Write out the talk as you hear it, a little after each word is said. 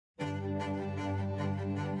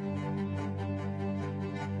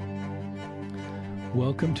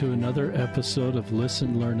Welcome to another episode of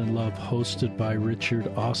Listen, Learn, and Love, hosted by Richard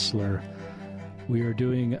Ostler. We are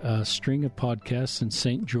doing a string of podcasts in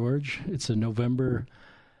St. George. It's a November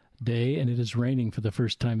day, and it is raining for the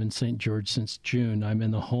first time in St. George since June. I'm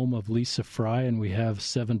in the home of Lisa Fry, and we have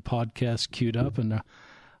 7 podcasts queued up, and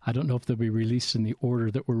I don't know if they'll be released in the order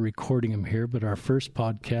that we're recording them here, but our first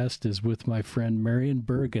podcast is with my friend Marion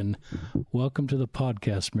Bergen. Welcome to the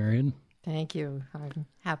podcast, Marion. Thank you. I'm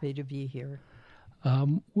happy to be here.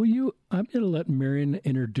 I'm going to let Marion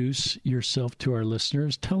introduce yourself to our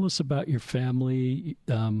listeners. Tell us about your family,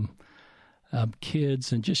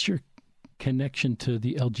 kids, and just your connection to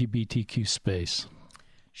the LGBTQ space.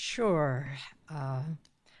 Sure.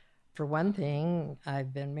 For one thing,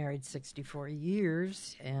 I've been married 64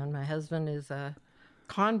 years, and my husband is a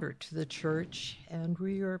convert to the church, and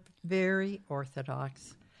we are very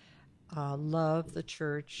Orthodox. Love the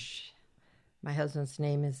church. My husband's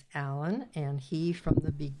name is Alan, and he, from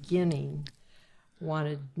the beginning,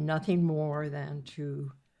 wanted nothing more than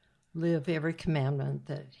to live every commandment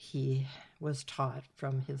that he was taught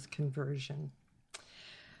from his conversion.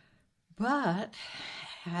 But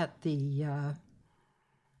at the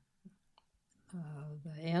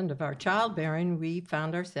end of our childbearing, we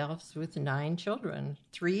found ourselves with 9 children,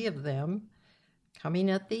 3 of them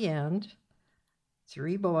coming at the end,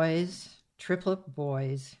 3 boys, triplet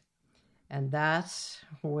boys. And that's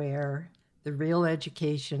where the real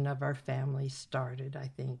education of our family started, I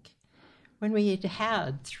think. When we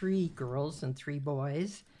had 3 girls and 3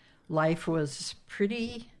 boys, life was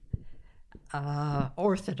pretty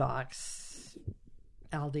Orthodox,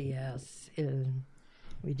 LDS.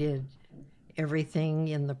 We did everything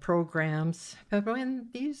in the programs. But when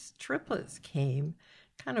these triplets came,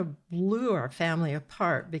 kind of blew our family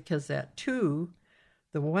apart, because at 2,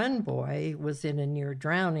 the one boy was in a near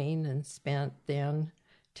drowning and spent then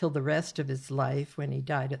till the rest of his life, when he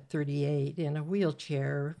died at 38, in a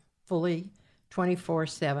wheelchair, fully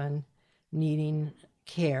 24/7, needing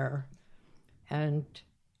care. And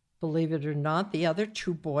believe it or not, the other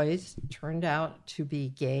 2 boys turned out to be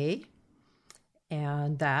gay,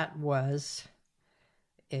 and that was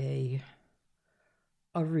a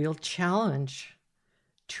real challenge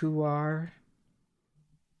to our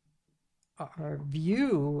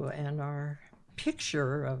view and our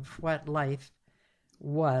picture of what life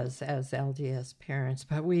was as LDS parents.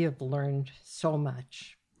 But we have learned so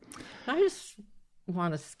much. I just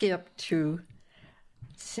want to skip to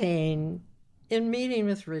saying, in meeting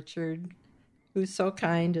with Richard, who's so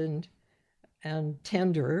kind and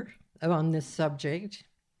tender on this subject,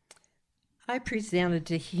 I presented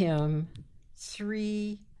to him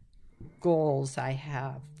 3 goals I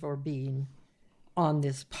have for being on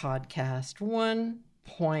this podcast. One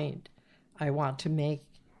point I want to make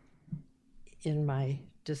in my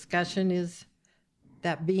discussion is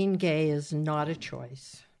that being gay is not a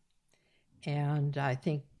choice. And I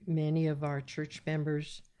think many of our church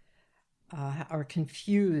members are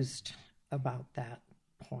confused about that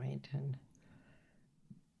point. And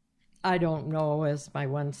I don't know, as my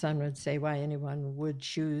one son would say, why anyone would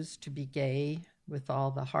choose to be gay with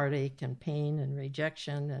all the heartache and pain and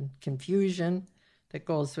rejection and confusion that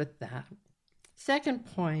goes with that. Second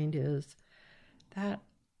point is that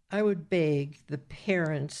I would beg the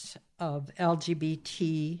parents of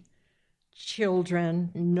LGBT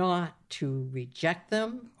children not to reject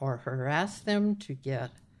them or harass them to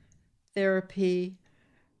get therapy,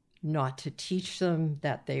 not to teach them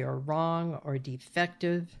that they are wrong or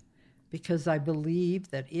defective, because I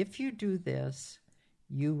believe that if you do this,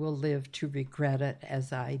 you will live to regret it,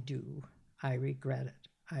 as I do. I regret it.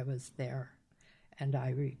 I was there. And I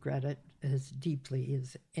regret it as deeply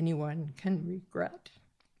as anyone can regret.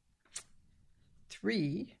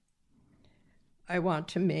 3, I want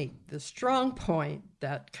to make the strong point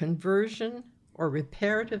that conversion or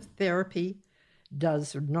reparative therapy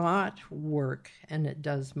does not work, and it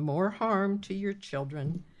does more harm to your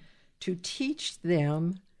children to teach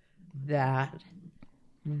them that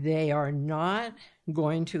they are not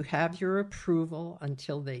going to have your approval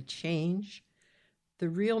until they change. The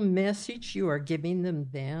real message you are giving them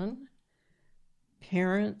then,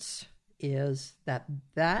 parents, is that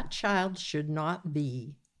that child should not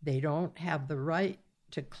be. They don't have the right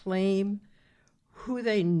to claim who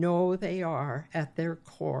they know they are at their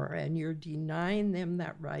core, and you're denying them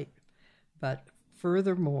that right. But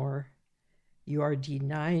furthermore, you are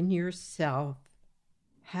denying yourself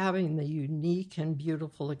having the unique and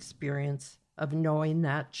beautiful experience of knowing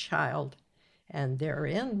that child, and their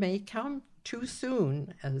end may come too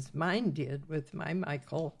soon, as mine did with my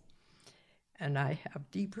Michael, and I have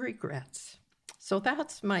deep regrets. So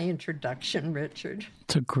that's my introduction, Richard.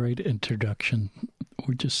 It's a great introduction.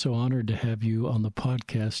 we're just so honored to have you on the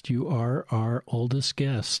podcast. You are our oldest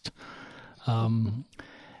guest. And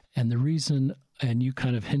the reason, and you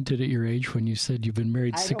kind of hinted at your age when you said you've been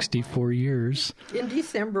married 64 years. In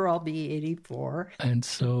December, I'll be 84. And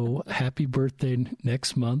so happy birthday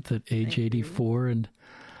next month at age 84. And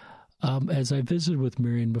as I visited with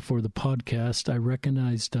Marion before the podcast, I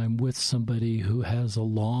recognized I'm with somebody who has a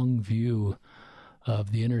long view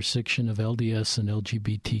of the intersection of LDS and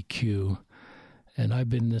LGBTQ. And I've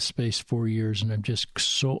been in this space 4 years, and I'm just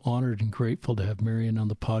so honored and grateful to have Marion on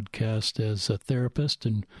the podcast as a therapist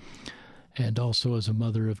and also as a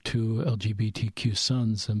mother of 2 LGBTQ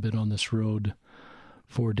sons, and been on this road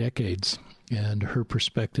for decades. And her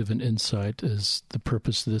perspective and insight is the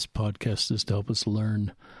purpose of this podcast is to help us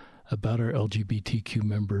learn about our LGBTQ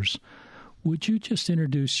members. Would you just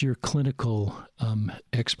introduce your clinical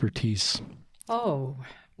expertise? Oh,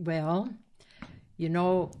 well,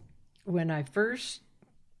 when I first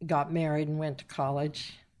got married and went to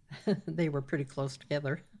college, they were pretty close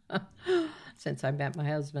together since I met my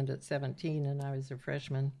husband at 17 and I was a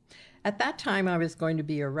freshman. At that time, I was going to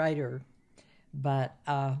be a writer, but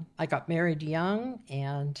I got married young,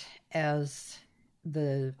 and as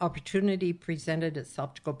the opportunity presented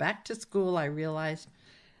itself to go back to school, I realized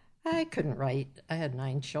I couldn't write. I had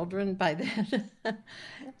 9 children by then,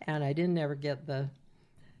 and I didn't ever get the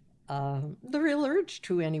real urge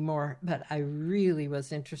to anymore. But I really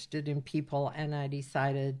was interested in people, and I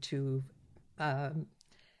decided to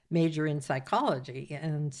major in psychology,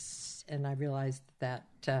 and I realized that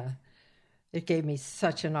it gave me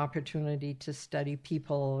such an opportunity to study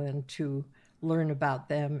people and to learn about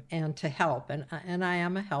them and to help. And I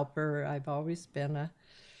am a helper. I've always been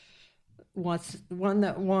one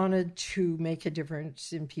that wanted to make a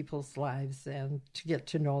difference in people's lives and to get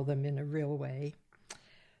to know them in a real way.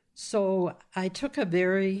 So I took a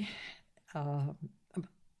very,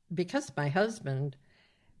 because my husband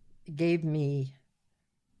gave me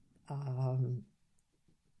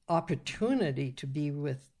opportunity to be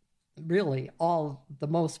with really all the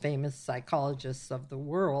most famous psychologists of the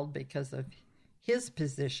world because of his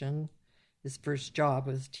position. His first job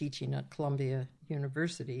was teaching at Columbia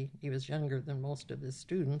University. He was younger than most of his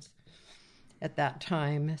students at that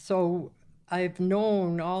time. So I've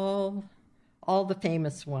known all the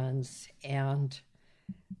famous ones, and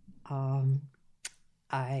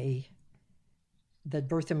the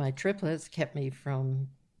birth of my triplets kept me from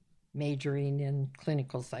majoring in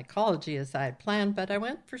clinical psychology as I had planned, but I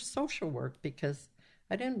went for social work because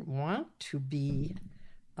I didn't want to be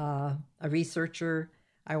a researcher.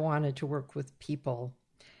 I wanted to work with people.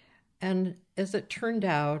 And as it turned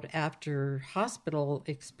out, after hospital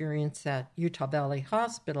experience at Utah Valley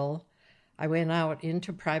Hospital, I went out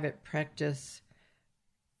into private practice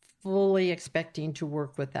fully expecting to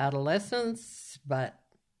work with adolescents, but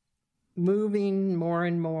moving more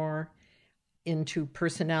and more into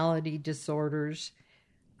personality disorders,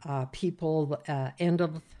 people end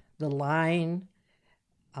of the line,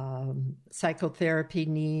 psychotherapy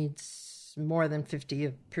needs. More than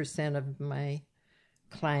 50% of my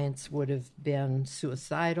clients would have been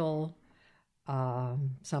suicidal,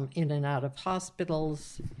 some in and out of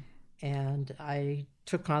hospitals, and I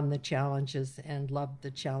took on the challenges and loved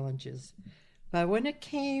the challenges. But when it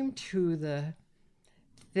came to the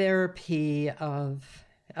therapy of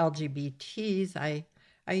LGBTs,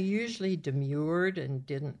 I usually demurred and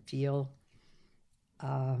didn't feel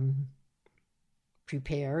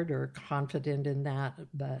prepared or confident in that,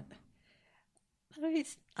 but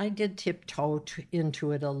I did tiptoe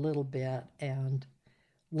into it a little bit and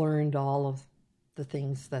learned all of the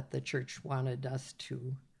things that the church wanted us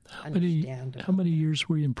to understand. How many years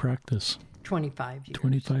were you in practice? 25 years.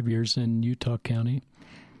 25 years in Utah County?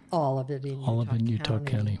 All of it in Utah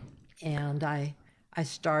County. And I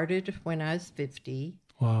started when I was 50.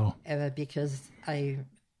 Wow. Because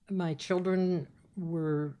my children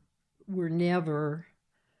were never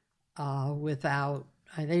without.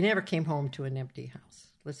 They never came home to an empty house.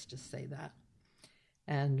 Let's just say that.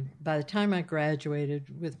 And by the time I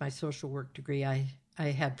graduated with my social work degree, I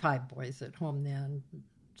had 5 boys at home then.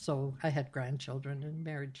 So I had grandchildren and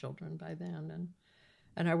married children by then.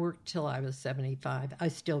 And I worked till I was 75. I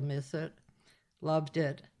still miss it. Loved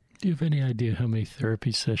it. Do you have any idea how many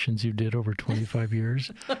therapy sessions you did over 25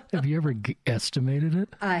 years? Have you ever estimated it?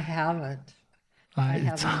 I haven't. I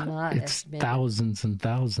have not estimated. Thousands and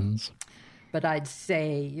thousands. But I'd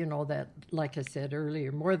say, that, like I said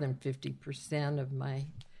earlier, more than 50% of my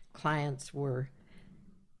clients were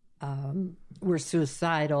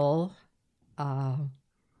suicidal,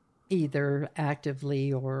 either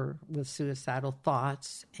actively or with suicidal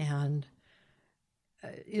thoughts. And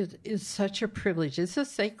is such a privilege. It's a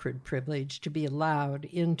sacred privilege to be allowed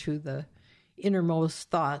into the innermost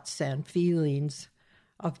thoughts and feelings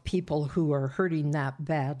of people who are hurting that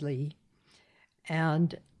badly.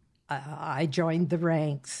 And I joined the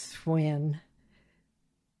ranks when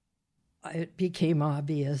it became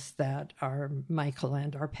obvious that our Michael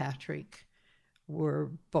and our Patrick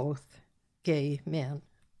were both gay men,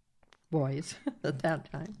 boys at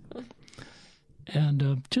that time.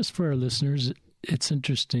 And just for our listeners, it's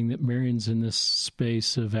interesting that Marion's in this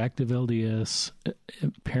space of active LDS,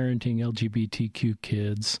 parenting LGBTQ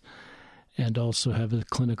kids, and also have a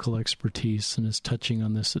clinical expertise and is touching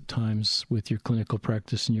on this at times with your clinical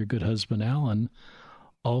practice and your good husband, Alan,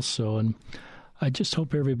 also. And I just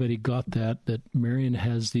hope everybody got that Marion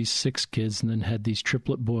has these 6 kids and then had these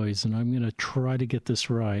triplet boys. And I'm going to try to get this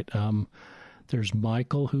right. There's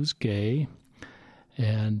Michael, who's gay,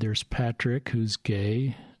 and there's Patrick, who's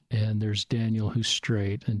gay, and there's Daniel, who's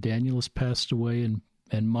straight. And Daniel has passed away,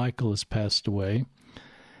 and Michael has passed away.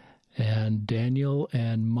 And Daniel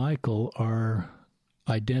and Michael are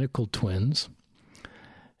identical twins.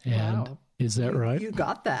 And wow. Is that right? You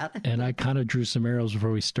got that. And I kind of drew some arrows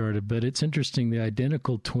before we started, but it's interesting. The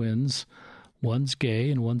identical twins, one's gay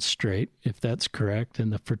and one's straight, if that's correct.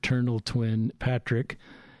 And the fraternal twin, Patrick,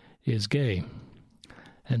 is gay.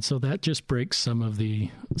 And so that just breaks some of the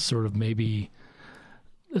sort of maybe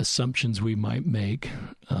assumptions we might make.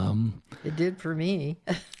 It did for me.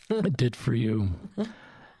 It did for you.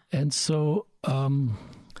 And so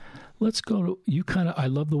let's go to, you kind of, I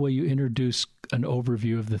love the way you introduce an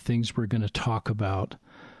overview of the things we're going to talk about.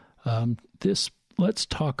 Let's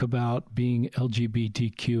talk about being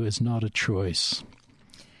LGBTQ is not a choice.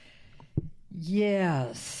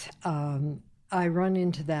 Yes. I run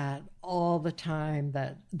into that all the time,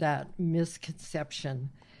 that misconception.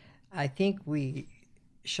 I think we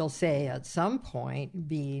shall say at some point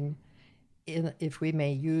being, if we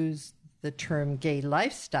may use the term gay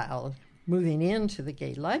lifestyle, moving into the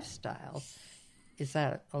gay lifestyle. Is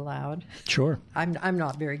that allowed? Sure. I'm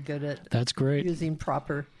not very good at that's great using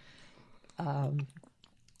proper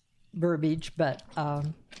verbiage, but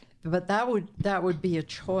that would be a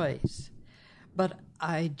choice. But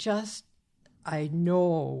I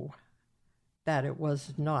know that it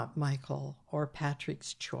was not Michael or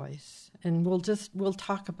Patrick's choice, and we'll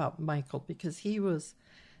talk about Michael because he was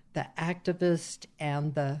the activist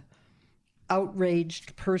and the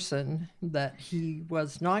outraged person that he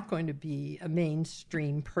was not going to be a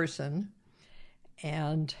mainstream person.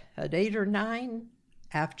 And at 8 or 9,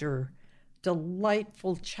 after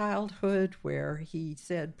delightful childhood where he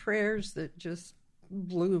said prayers that just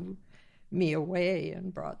blew me away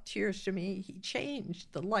and brought tears to me, he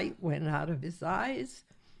changed. The light went out of his eyes.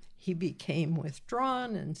 He became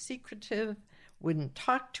withdrawn and secretive, wouldn't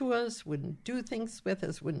talk to us, wouldn't do things with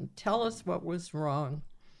us, wouldn't tell us what was wrong.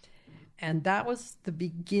 And that was the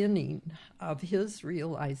beginning of his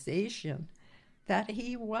realization that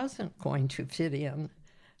he wasn't going to fit in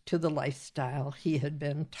to the lifestyle he had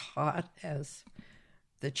been taught as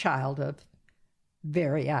the child of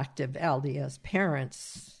very active LDS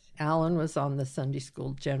parents. Alan was on the Sunday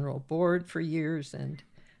School General Board for years, and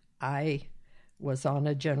I was on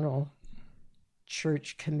a general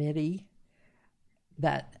church committee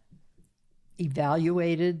that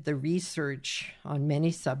evaluated the research on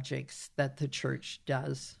many subjects that the church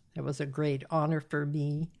does. It was a great honor for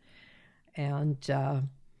me. And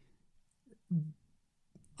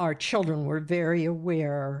our children were very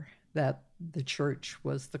aware that the church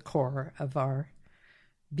was the core of our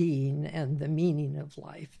being and the meaning of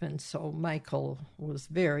life. And so Michael was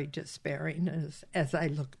very despairing. As I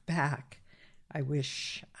look back, I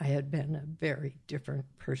wish I had been a very different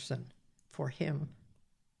person for him.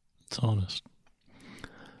 It's honest.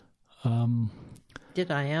 Did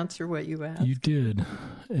I answer what you asked? You did.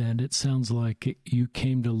 And it sounds like you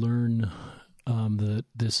came to learn that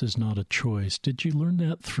this is not a choice. Did you learn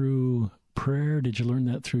that through prayer? Did you learn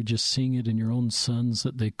that through just seeing it in your own sons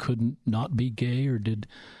that they couldn't not be gay? Or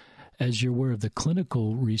as you're aware of the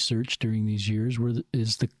clinical research during these years,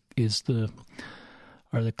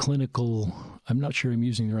 are the clinical, I'm not sure I'm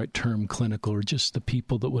using the right term, clinical, or just the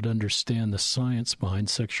people that would understand the science behind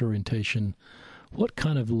sexual orientation, what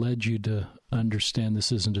kind of led you to understand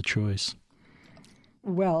this isn't a choice?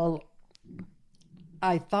 Well,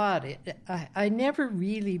 I thought I never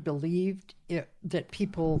really believed that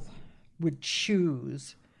people would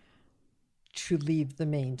choose to leave the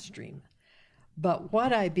mainstream. But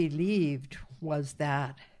what I believed was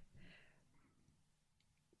that,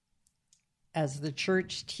 as the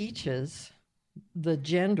church teaches, the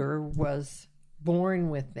gender was born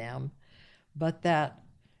with them, but that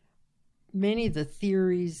many of the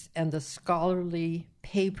theories and the scholarly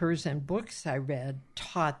papers and books I read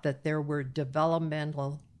taught that there were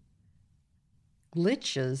developmental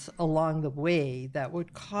glitches along the way that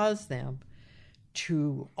would cause them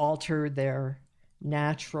to alter their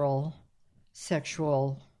natural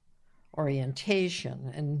sexual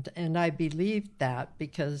orientation. And I believed that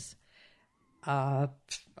because I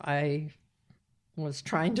was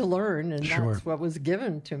trying to learn, and Sure. that's what was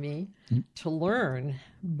given to me to learn.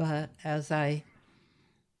 But as I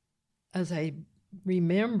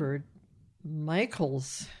remembered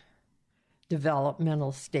Michael's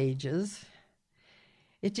developmental stages,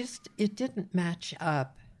 it didn't match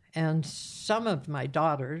up. And some of my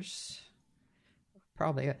daughters,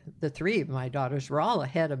 probably the three of my daughters, were all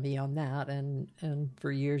ahead of me on that, and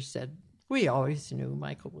for years said, we always knew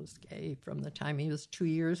Michael was gay from the time he was 2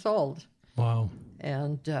 years old. Wow.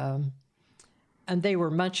 And they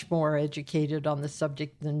were much more educated on the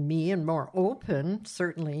subject than me and more open.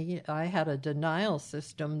 Certainly, I had a denial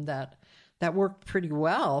system that worked pretty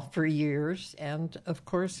well for years, and of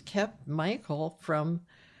course kept Michael from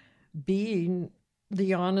being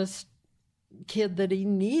the honest kid that he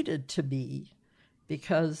needed to be,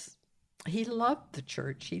 because he loved the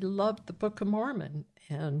church. He loved the Book of Mormon.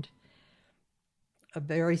 And a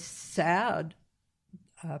very sad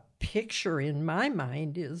picture in my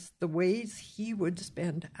mind is the ways he would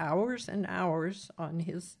spend hours and hours on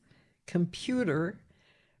his computer,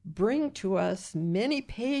 bring to us many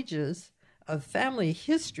pages of family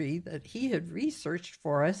history that he had researched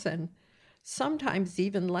for us, and sometimes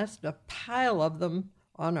even left a pile of them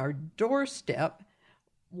on our doorstep,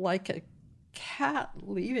 like a cat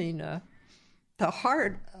leaving the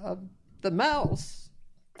heart of the mouse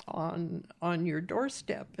on your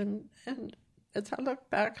doorstep. And as I look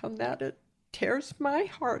back on that, it tears my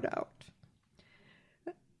heart out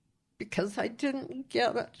because I didn't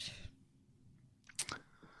get it.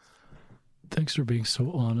 Thanks for being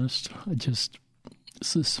so honest.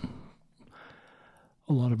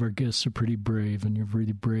 A lot of our guests are pretty brave, and you're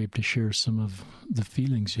really brave to share some of the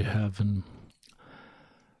feelings you have. And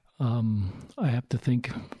I have to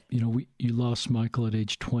think, you lost Michael at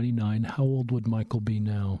age 29. How old would Michael be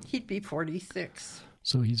now? He'd be 46.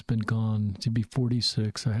 So he's been gone to be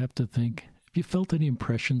 46. I have to think, have you felt any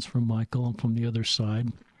impressions from Michael from the other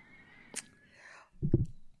side?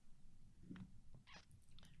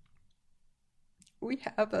 We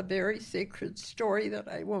have a very sacred story that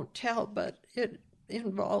I won't tell, but it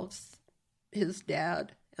involves his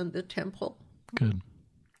dad and the temple. Good.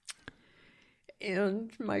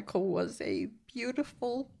 And Michael was a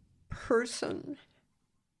beautiful person.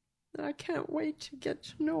 I can't wait to get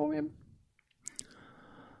to know him.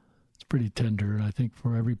 It's pretty tender, and I think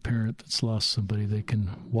for every parent that's lost somebody, they can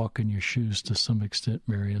walk in your shoes to some extent,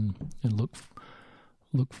 Marion, and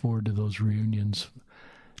look forward to those reunions.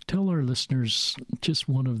 Tell our listeners just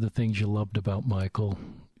one of the things you loved about Michael.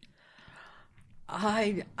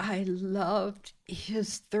 I loved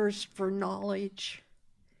his thirst for knowledge.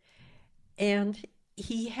 And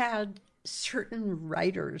he had certain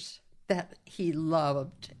writers that he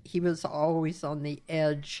loved. He was always on the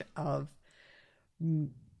edge of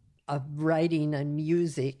writing and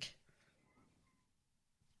music.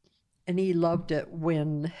 And he loved it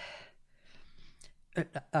when,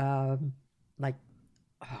 oh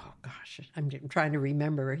gosh, I'm trying to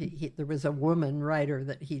remember. There was a woman writer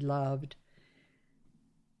that he loved.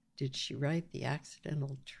 Did she write The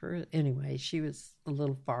Accidental Tourist? Anyway, she was a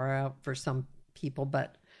little far out for some people,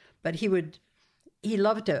 but he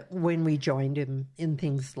loved it when we joined him in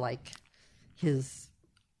things like his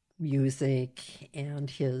music and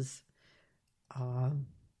his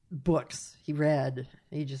books. He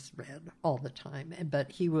just read all the time.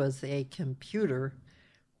 But he was a computer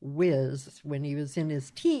whiz. When he was in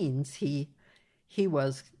his teens, he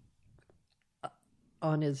was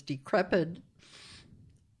on his decrepit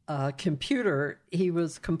computer. He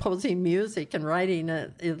was composing music and writing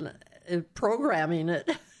it, programming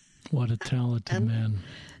it. What a talented man!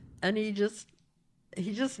 And he just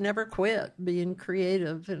never quit being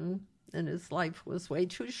creative, and his life was way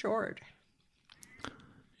too short.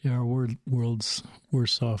 Yeah, our world's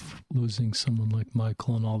worse off losing someone like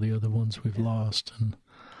Michael and all the other ones we've lost. And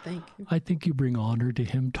thank you. I think you bring honor to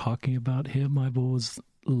him talking about him. I've always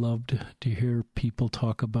loved to hear people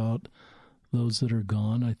talk about those that are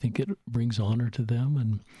gone. I think it brings honor to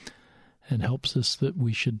them and helps us that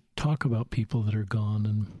we should talk about people that are gone.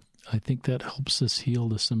 And I think that helps us heal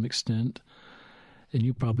to some extent. And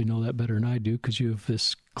you probably know that better than I do because you have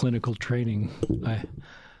this clinical training,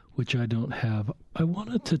 which I don't have. I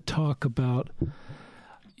wanted to talk about,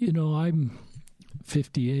 I'm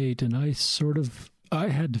 58 and I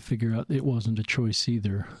had to figure out it wasn't a choice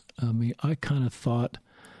either. I mean, I kind of thought,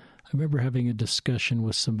 I remember having a discussion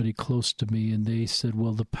with somebody close to me, and they said,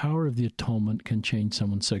 well, the power of the atonement can change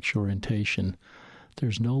someone's sexual orientation.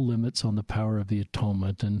 There's no limits on the power of the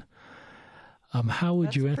atonement. And how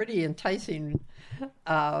would you... That's a pretty enticing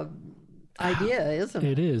idea, isn't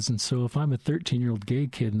it? It is. And so if I'm a 13-year-old gay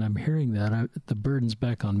kid and I'm hearing that, the burden's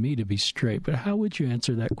back on me to be straight. But how would you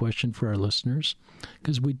answer that question for our listeners?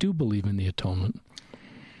 Because we do believe in the atonement.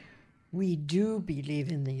 We do believe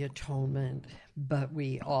in the atonement, but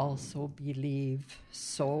we also believe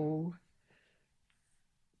so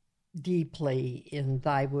deeply in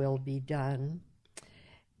thy will be done.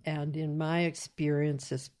 And in my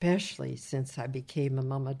experience, especially since I became a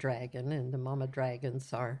Mama Dragon, and the Mama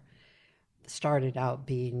Dragons started out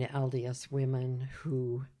being LDS women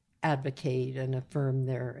who advocate and affirm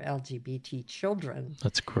their LGBT children.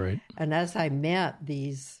 That's great. And as I met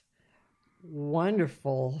these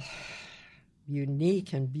wonderful,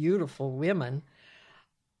 unique, and beautiful women,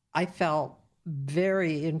 I felt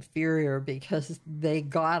very inferior because they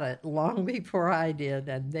got it long before I did,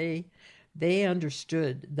 and they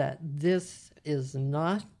understood that this is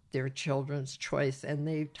not their children's choice, and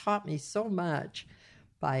they taught me so much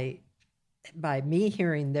by me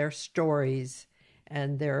hearing their stories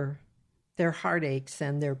and their heartaches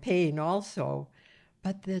and their pain also,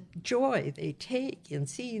 but the joy they take in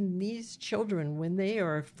seeing these children when they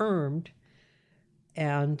are affirmed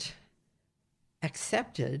and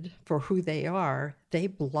accepted for who they are, they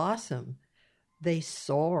blossom, they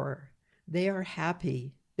soar, they are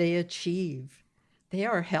happy, they achieve, they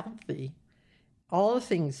are healthy. All the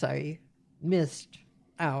things I missed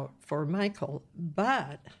out for Michael,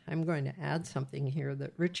 but I'm going to add something here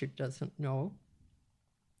that Richard doesn't know.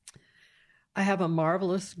 I have a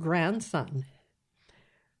marvelous grandson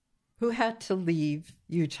who had to leave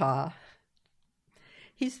Utah.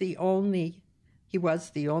 He was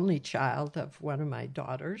the only child of one of my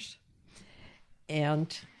daughters,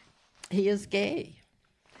 and he is gay.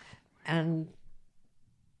 And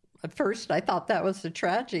at first I thought that was a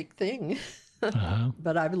tragic thing,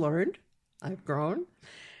 but I've learned, I've grown,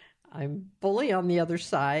 I'm fully on the other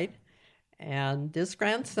side. And this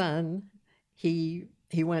grandson, he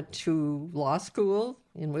went to law school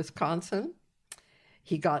in Wisconsin.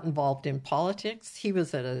 He got involved in politics. He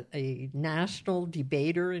was a national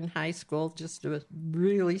debater in high school, just a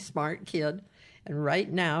really smart kid. And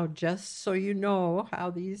right now, just so you know how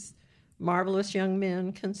these marvelous young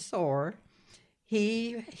men can soar,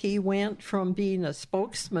 he went from being a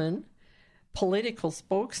spokesman, political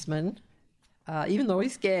spokesman, even though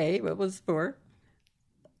he's gay, it was for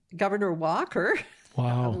Governor Walker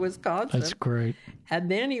of Wisconsin. That's great. And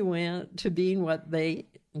then he went to being what they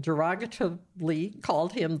derogatively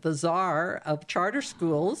called him the czar of charter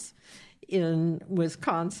schools in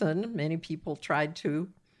Wisconsin. Many people tried to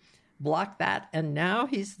block that. And now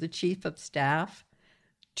he's the chief of staff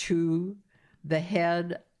to the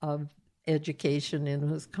head of education in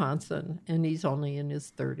Wisconsin, and he's only in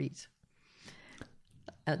his 30s.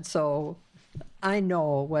 And so I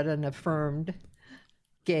know what an affirmed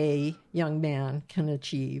gay young man can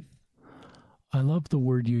achieve. I love the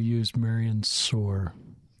word you use, Marion, soar.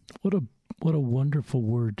 What a wonderful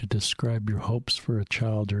word to describe your hopes for a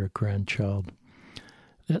child or a grandchild.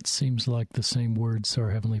 That seems like the same words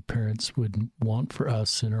our heavenly parents would want for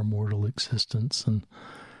us in our mortal existence.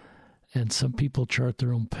 And some people chart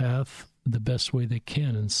their own path the best way they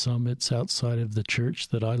can, and some it's outside of the church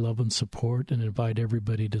that I love and support and invite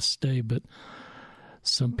everybody to stay. But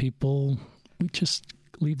some people, we just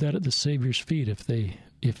leave that at the Savior's feet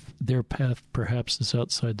if their path perhaps is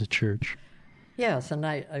outside the church. Yes, and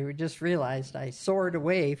I just realized I soared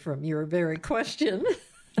away from your very question,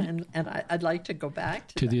 and I'd like to go back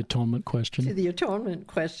to the atonement question. To the atonement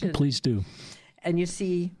question. Please do. And you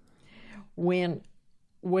see, when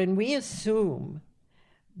we assume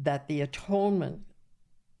that the atonement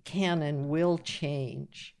can and will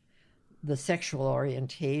change the sexual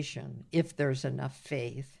orientation if there's enough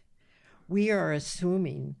faith, we are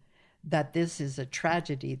assuming that this is a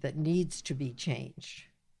tragedy that needs to be changed.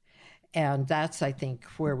 And that's, I think,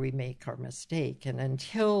 where we make our mistake. And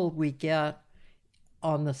until we get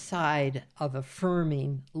on the side of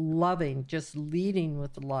affirming, loving, just leading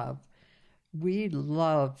with love, we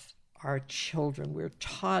love our children. We're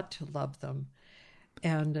taught to love them.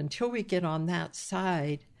 And until we get on that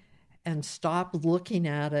side and stop looking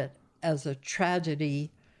at it as a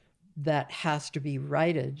tragedy that has to be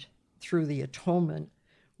righted through the atonement,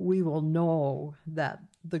 we will know that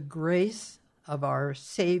the grace of our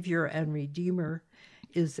Savior and Redeemer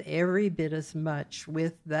is every bit as much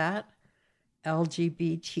with that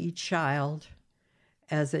LGBT child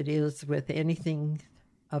as it is with anything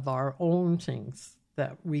of our own things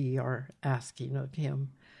that we are asking of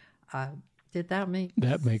him. Did that make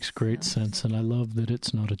sense? That makes great sense, and I love that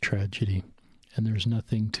it's not a tragedy, and there's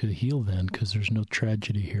nothing to heal then because there's no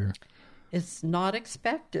tragedy here. It's not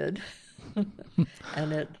expected,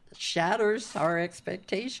 and it shatters our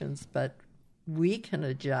expectations, but we can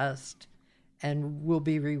adjust, and we'll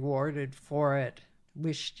be rewarded for it.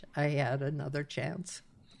 Wished I had another chance.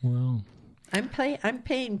 Well, I'm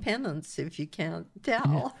paying penance, if you can't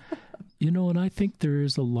tell. Yeah. And I think there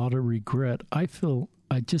is a lot of regret. I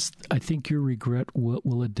think your regret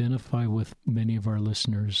will identify with many of our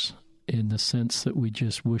listeners in the sense that we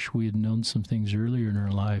just wish we had known some things earlier in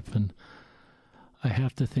our life. And I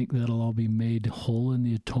have to think that'll all be made whole in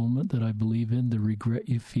the atonement that I believe in, the regret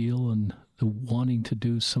you feel and the wanting to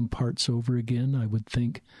do some parts over again. I would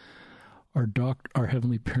think our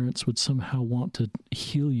heavenly parents would somehow want to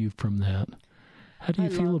heal you from that. How do you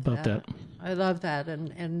feel about that? I love that.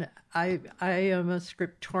 And I am a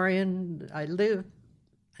scriptorian. I live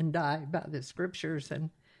and die by the scriptures.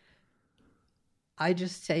 And I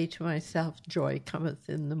just say to myself, joy cometh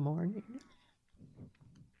in the morning.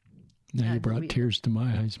 Now you brought tears to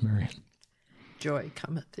my eyes, Marion. Joy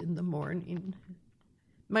cometh in the morning.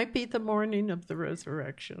 Might be the morning of the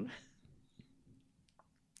resurrection.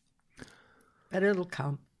 But it'll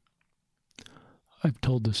come. I've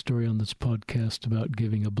told the story on this podcast about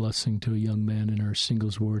giving a blessing to a young man in our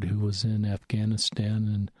singles ward who was in Afghanistan,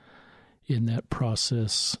 and in that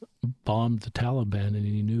process bombed the Taliban, and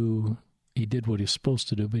he knew he did what he was supposed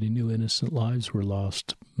to do, but he knew innocent lives were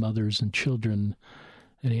lost, mothers and children,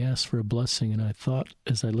 and he asked for a blessing. And I thought,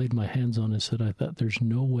 as I laid my hands on his head, I thought, there's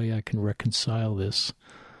no way I can reconcile this.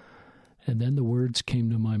 And then the words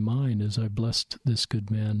came to my mind as I blessed this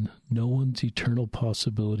good man. No one's eternal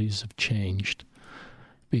possibilities have changed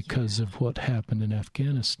because of what happened in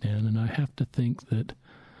Afghanistan. And I have to think that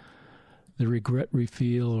the regret we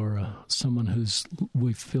feel, or someone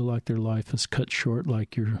we feel like their life is cut short,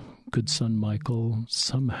 like your good son Michael,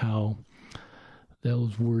 somehow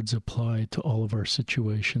those words apply to all of our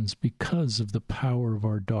situations because of the power of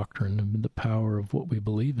our doctrine and the power of what we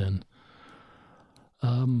believe in.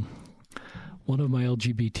 One of my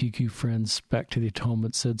LGBTQ friends, back to the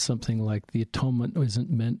atonement, said something like, the atonement isn't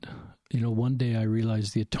meant, one day I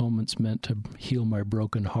realized the atonement's meant to heal my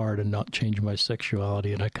broken heart and not change my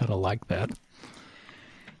sexuality, and I kind of like that.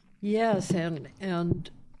 Yes,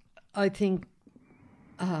 and I think,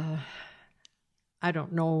 I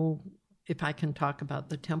don't know if I can talk about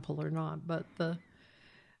the temple or not, but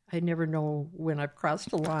I never know when I've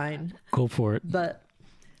crossed a line. Go for it. But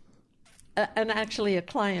and actually, a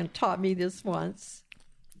client taught me this once.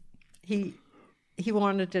 He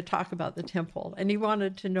wanted to talk about the temple, and he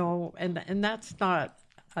wanted to know, and that's not,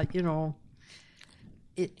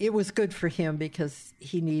 it was good for him because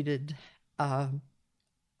he needed a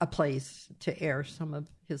place to air some of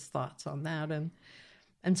his thoughts on that,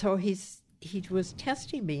 and so he was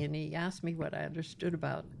testing me, and he asked me what I understood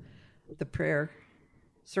about the prayer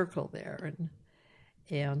circle there,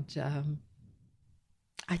 and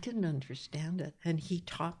I didn't understand it, and he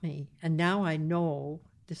taught me. And now I know,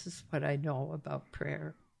 this is what I know about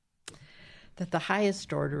prayer, that the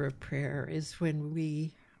highest order of prayer is when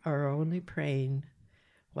we are only praying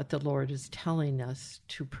what the Lord is telling us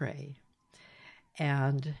to pray.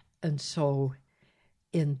 And so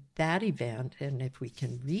in that event, and if we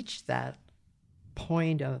can reach that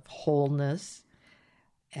point of wholeness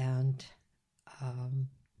and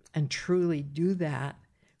truly do that,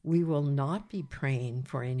 we will not be praying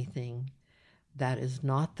for anything that is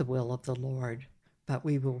not the will of the Lord, but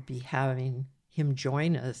we will be having him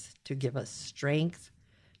join us to give us strength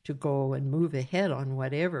to go and move ahead on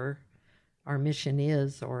whatever our mission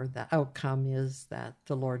is or the outcome is that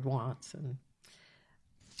the Lord wants. And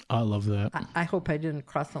I love that. I hope I didn't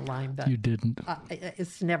cross the line, but you didn't.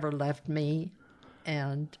 It's never left me,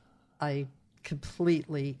 and I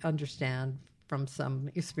completely understand from some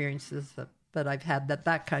experiences that I've had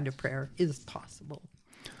that kind of prayer is possible.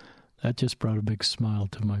 That just brought a big smile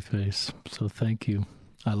to my face. So thank you.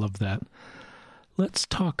 I love that. Let's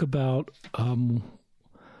talk about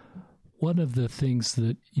one of the things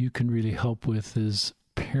that you can really help with is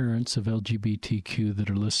parents of LGBTQ that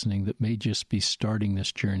are listening that may just be starting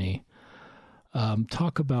this journey.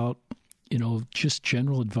 Talk about, just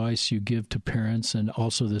general advice you give to parents, and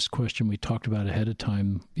also this question we talked about ahead of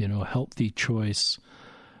time, healthy choice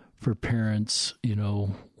for parents,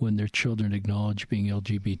 when their children acknowledge being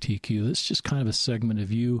LGBTQ. This is just kind of a segment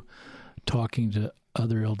of you talking to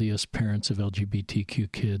other LDS parents of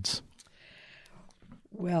LGBTQ kids.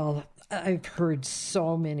 Well, I've heard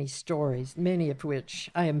so many stories, many of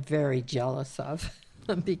which I am very jealous of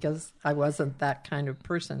because I wasn't that kind of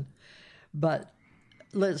person. But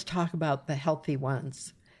let's talk about the healthy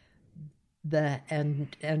ones.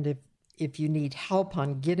 And if you need help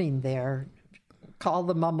on getting there, call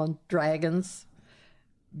the Mama Dragons,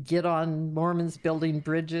 get on Mormons Building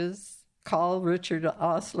Bridges, call Richard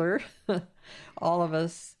Ostler. All of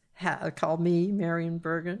us call me, Marion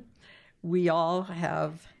Bergen. We all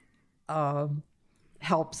have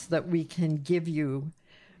helps that we can give you,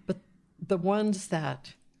 but the ones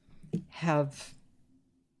that have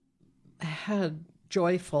had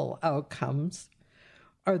joyful outcomes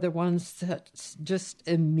are the ones that just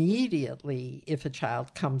immediately, if a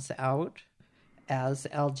child comes out as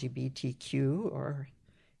LGBTQ or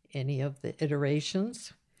any of the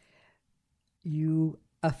iterations, you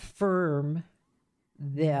affirm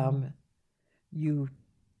them, you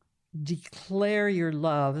declare your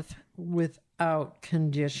love without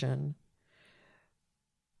condition.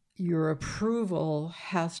 Your approval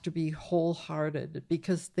has to be wholehearted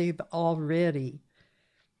because they've already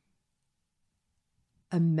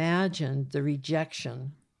imagined the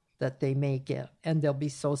rejection that they may get, and they'll be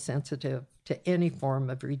so sensitive to any form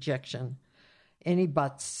of rejection, any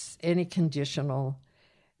buts, any conditional.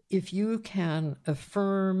 If you can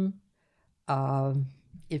affirm,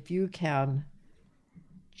 if you can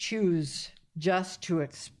choose just to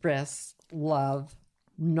express love,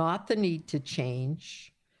 not the need to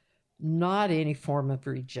change, not any form of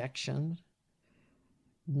rejection,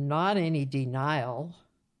 not any denial.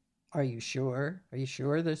 Are you sure? Are you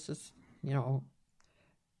sure this is,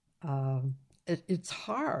 it's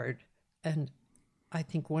hard. And I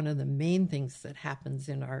think one of the main things that happens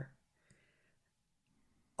in our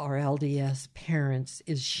LDS parents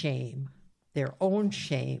is shame, their own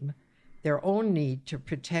shame, their own need to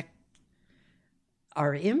protect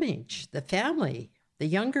our image, the family, the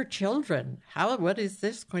younger children. What is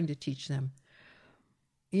this going to teach them?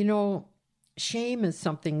 Shame is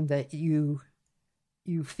something that you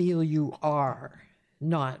feel you are,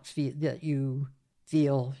 not that you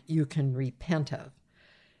feel you can repent of.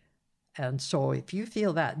 And so if you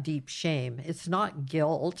feel that deep shame, it's not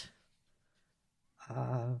guilt.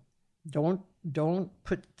 Don't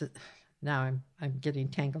put now I'm getting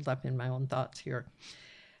tangled up in my own thoughts here.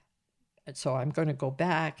 And so I'm going to go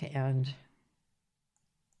back and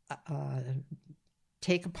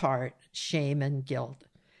take apart shame and guilt.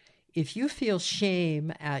 If you feel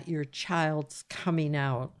shame at your child's coming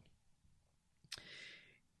out,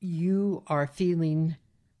 you are feeling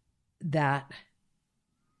that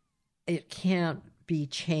it can't be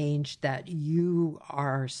changed, that you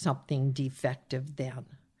are something defective then.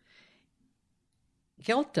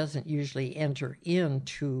 Guilt doesn't usually enter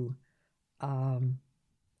into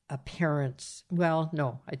a parent's,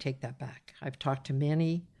 I take that back. I've talked to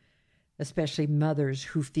many, especially mothers,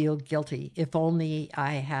 who feel guilty. If only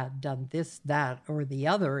I had done this, that, or the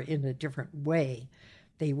other in a different way,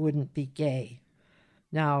 they wouldn't be gay.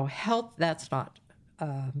 Now, that's not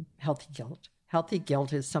healthy guilt. Healthy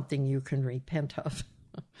guilt is something you can repent of.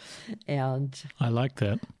 And I like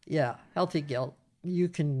that. Yeah, healthy guilt. You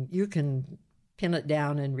can pin it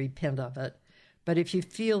down and repent of it. But if you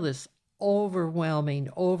feel this overwhelming,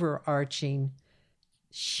 overarching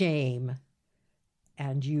shame,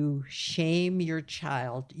 and you shame your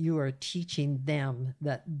child, you are teaching them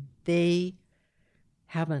that they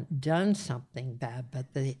haven't done something bad,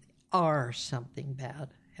 but they are something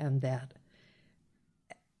bad, and that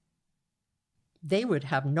they would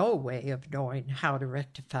have no way of knowing how to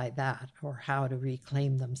rectify that or how to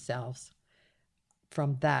reclaim themselves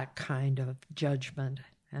from that kind of judgment.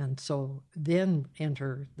 And so then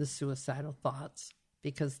enter the suicidal thoughts,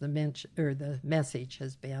 because the message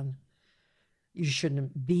has been, you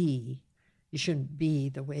shouldn't be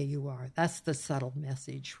the way you are. That's the subtle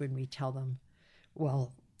message when we tell them,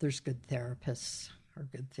 well, there's good therapists or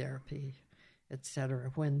good therapy, etc.,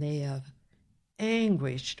 when they have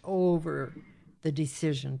anguished over the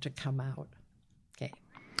decision to come out. Okay,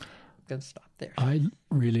 I'm going to stop there. I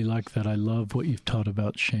really like that. I love what you've taught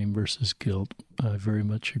about shame versus guilt. I very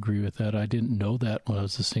much agree with that. I didn't know that when I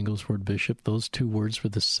was a singles ward bishop. Those two words were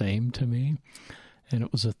the same to me. And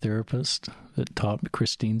it was a therapist that taught me,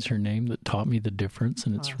 Christine's her name, that taught me the difference.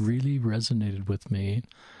 And it's really resonated with me.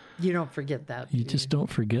 You don't forget that. You just don't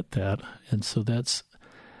forget that. And so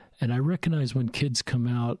and I recognize when kids come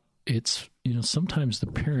out, it's, sometimes the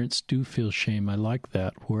parents do feel shame. I like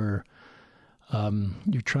that, where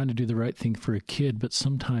you're trying to do the right thing for a kid, but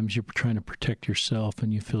sometimes you're trying to protect yourself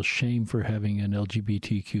and you feel shame for having an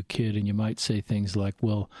LGBTQ kid. And you might say things like,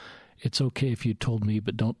 well, it's okay if you told me,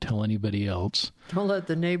 but don't tell anybody else. Don't let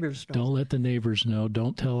the neighbors know. Don't let the neighbors know.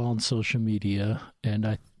 Don't tell on social media.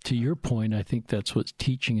 And to your point, I think that's what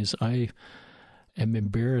teaching is. I am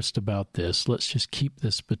embarrassed about this. Let's just keep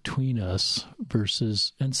this between us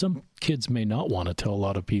versus, and some kids may not want to tell a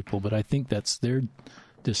lot of people, but I think that's their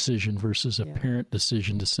decision versus a parent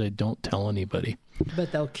decision to say, don't tell anybody.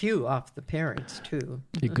 But they'll cue off the parents too.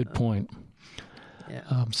 A good point.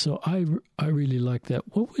 Yeah. So I really like that.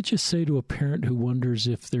 What would you say to a parent who wonders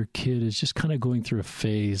if their kid is just kind of going through a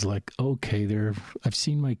phase, like, okay, I've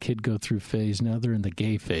seen my kid go through phase, now they're in the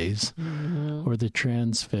gay phase or the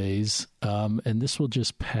trans phase, and this will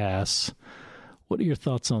just pass. What are your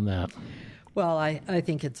thoughts on that? Well, I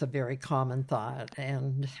think it's a very common thought,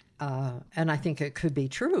 and I think it could be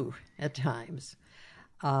true at times.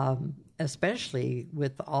 Especially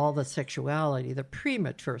with all the sexuality, the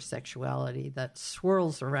premature sexuality that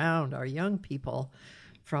swirls around our young people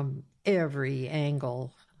from every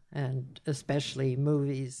angle, and especially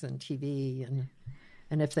movies and TV,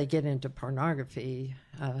 and if they get into pornography,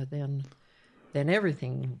 then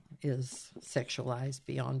everything is sexualized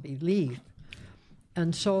beyond belief.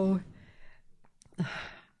 And so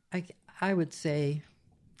I would say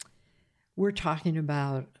we're talking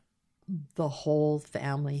about the whole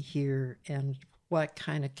family here and what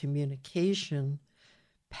kind of communication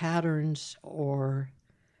patterns or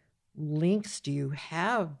links do you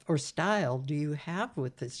have or style do you have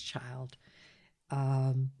with this child.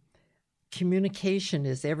 Communication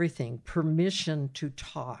is everything. Permission to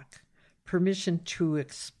talk, permission to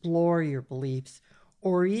explore your beliefs,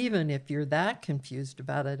 or even if you're that confused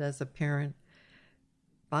about it as a parent,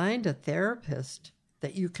 find a therapist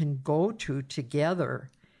that you can go to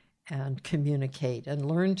together and communicate and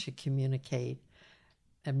learn to communicate,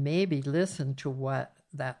 and maybe listen to what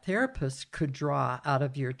that therapist could draw out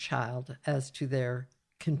of your child as to their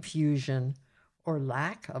confusion or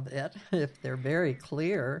lack of it. If they're very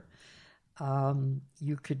clear,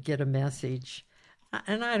 you could get a message.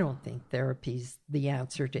 And I don't think therapy's the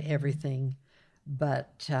answer to everything,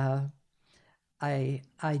 but I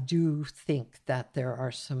do think that there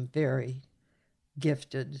are some very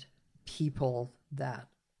gifted people that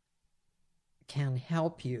can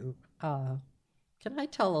help you. Can I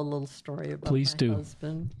tell a little story about Please my do.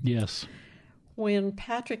 husband? Yes. When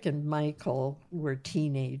Patrick and Michael were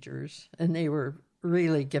teenagers and they were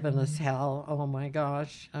really giving us hell, oh my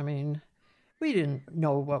gosh, I mean, we didn't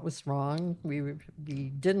know what was wrong. We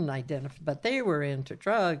didn't identify, but they were into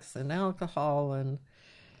drugs and alcohol and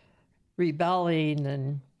rebelling,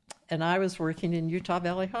 and I was working in Utah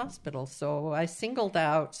Valley Hospital, so I singled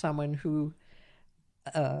out someone who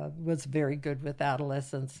was very good with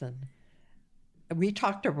adolescents, and we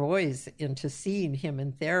talked our boys into seeing him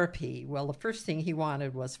in therapy. Well, the first thing he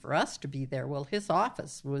wanted was for us to be there. Well, his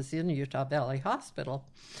office was in Utah Valley Hospital,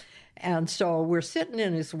 and so we're sitting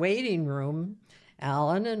in his waiting room,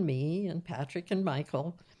 Alan and me and Patrick and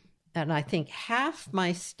Michael, and I think half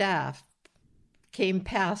my staff came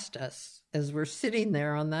past us as we're sitting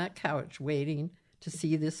there on that couch waiting to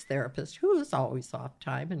see this therapist, who was always off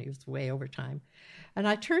time, and he was way over time. And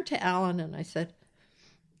I turned to Alan and I said,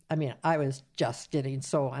 I mean, I was just getting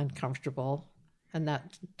so uncomfortable, and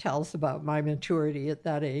that tells about my maturity at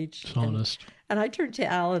that age. It's honest. And I turned to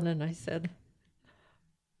Alan and I said,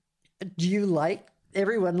 do you like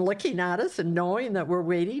everyone looking at us and knowing that we're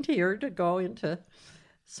waiting here to go into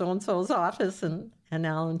so-and-so's office? And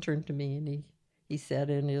Alan turned to me and he said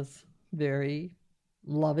in his very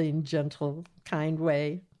loving, gentle, kind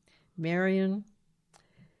way, Marion,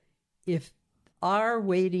 if our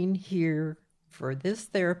waiting here for this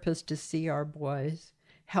therapist to see our boys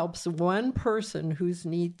helps one person who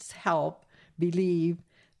needs help believe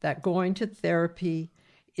that going to therapy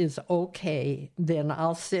is okay, then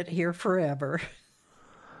I'll sit here forever.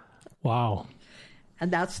 Wow. And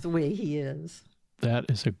that's the way he is. That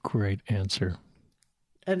is a great answer.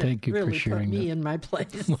 And Thank you really for sharing put me that. in my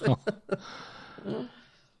place. Well,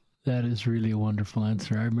 that is really a wonderful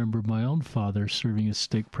answer. I remember my own father serving as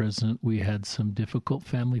stake president. We had some difficult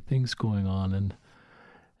family things going on,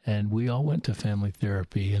 and we all went to family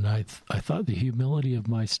therapy. And I thought the humility of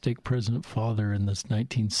my stake president father in the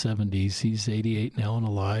 1970s. He's 88 now and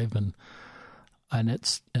alive, and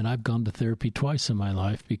I've gone to therapy twice in my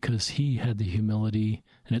life because he had the humility,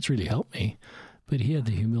 and it's really helped me. But he had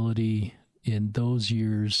the humility in those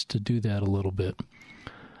years to do that a little bit.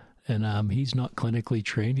 And he's not clinically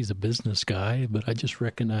trained. He's a business guy, but I just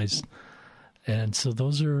recognize. And so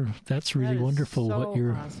that's really wonderful. So what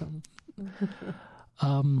you're, awesome.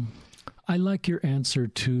 I like your answer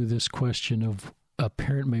to this question of a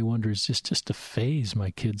parent may wonder, is this just a phase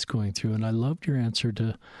my kid's going through? And I loved your answer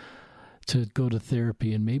to to go to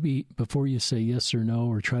therapy, and maybe before you say yes or no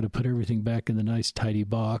or try to put everything back in the nice tidy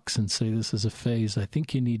box and say this is a phase, I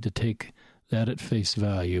think you need to take that at face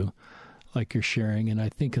value, like you're sharing. And I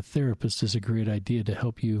think a therapist is a great idea to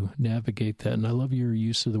help you navigate that. And I love your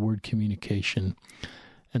use of the word communication.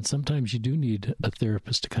 And sometimes you do need a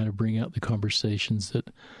therapist to kind of bring out the conversations that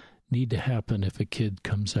need to happen if a kid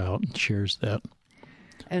comes out and shares that.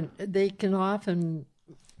 And they can often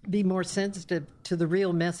be more sensitive to the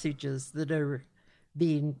real messages that are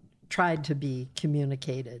being tried to be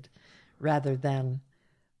communicated rather than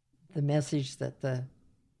the message that the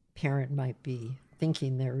parent might be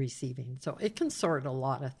thinking they're receiving. So it can sort a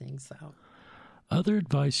lot of things out. Other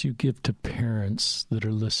advice you give to parents that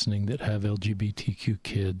are listening that have LGBTQ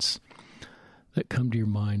kids that come to your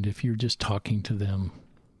mind if you're just talking to them?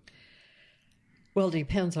 Well, it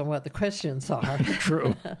depends on what the questions are.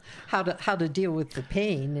 True. How to deal with the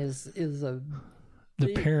pain is the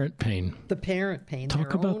parent pain. The parent pain.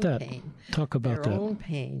 Talk about that. Talk about that. Their own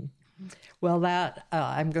pain. Well, that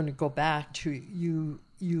I'm going to go back to you.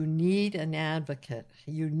 You need an advocate.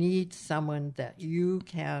 You need someone that you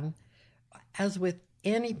can, as with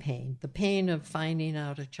any pain, the pain of finding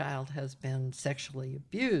out a child has been sexually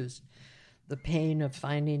abused, the pain of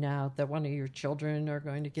finding out that one of your children are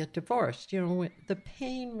going to get divorced, the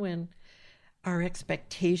pain when our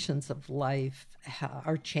expectations of life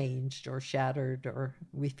are changed or shattered or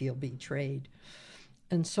we feel betrayed.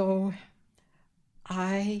 And so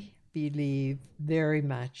I believe very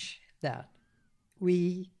much that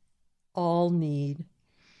we all need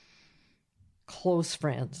close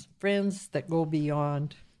friends that go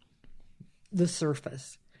beyond the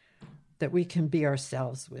surface, that we can be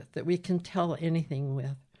ourselves with, that we can tell anything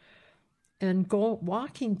with, and go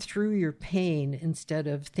walking through your pain instead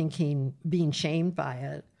of being shamed by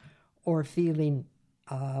it or feeling,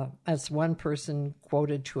 as one person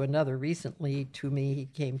quoted to another recently to me, he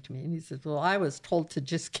came to me and he said, well, I was told to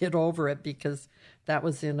just get over it because that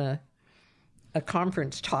was in a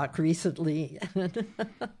conference talk recently.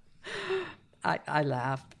 I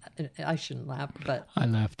laughed. I shouldn't laugh, but I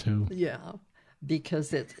laugh too. Yeah,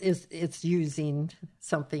 because it's using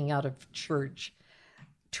something out of church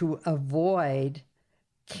to avoid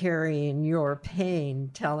carrying your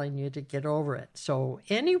pain, telling you to get over it. So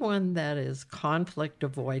anyone that is conflict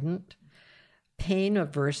avoidant, pain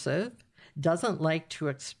aversive, doesn't like to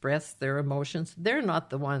express their emotions, they're not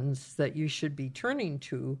the ones that you should be turning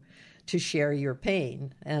to share your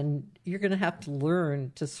pain. And you're going to have to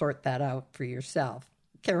learn to sort that out for yourself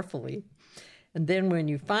carefully. And then when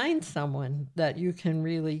you find someone that you can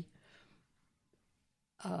really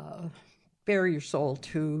bare your soul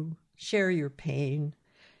to, share your pain,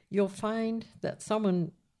 you'll find that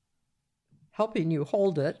someone helping you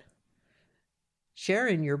hold it,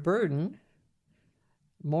 sharing your burden,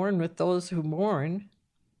 mourn with those who mourn,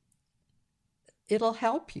 it'll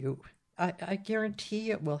help you. I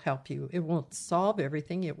guarantee it will help you. It won't solve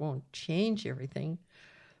everything. It won't change everything.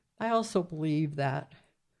 I also believe that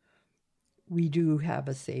we do have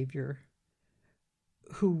a Savior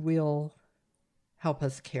who will help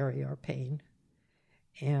us carry our pain.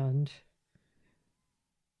 And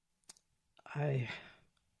I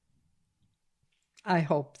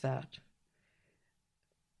hope that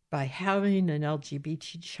by having an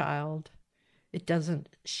LGBT child, it doesn't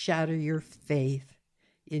shatter your faith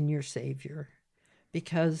in your Savior.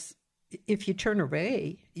 Because if you turn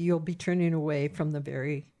away, you'll be turning away from the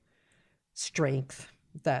very strength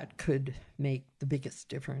that could make the biggest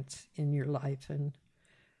difference in your life. And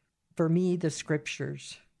for me, the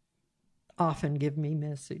scriptures often give me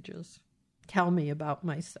messages. Tell me about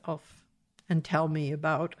myself and tell me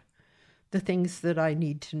about the things that I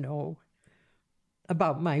need to know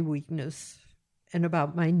about my weakness and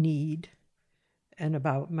about my need and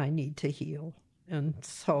about my need to heal. And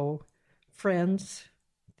so, friends,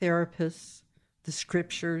 therapists, the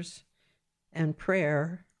scriptures, and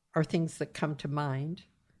prayer are things that come to mind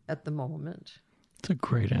at the moment. It's a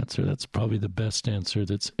great answer. That's probably the best answer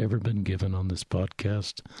that's ever been given on this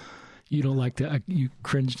podcast. You don't like that. You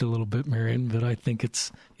cringed a little bit, Marion, but I think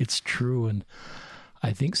it's true. And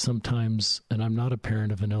I think sometimes, and I'm not a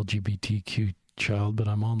parent of an LGBTQ child, but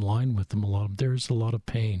I'm online with them a lot. There's a lot of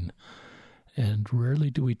pain. And rarely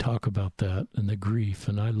do we talk about that and the grief.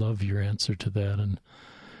 And I love your answer to that. And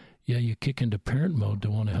yeah, you kick into parent mode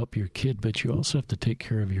to want to help your kid, but you also have to take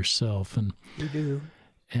care of yourself. And you do.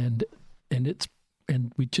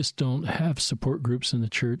 And we just don't have support groups in the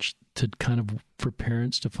church to kind of, for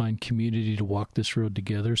parents to find community to walk this road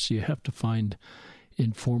together. So you have to find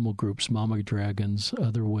informal groups, Mama Dragons,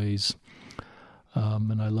 other ways.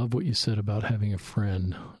 And I love what you said about having a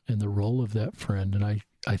friend and the role of that friend. And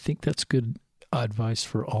I think that's good advice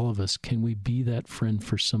for all of us. Can we be that friend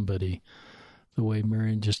for somebody, the way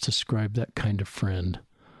Marion just described, that kind of friend?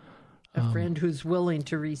 A friend who's willing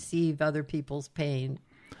to receive other people's pain.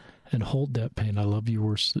 And hold that pain. I love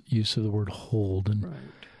your use of the word hold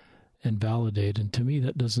and validate. And to me,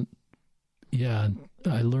 that doesn't,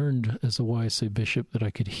 I learned as a YSA bishop that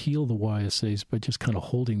I could heal the YSAs by just kind of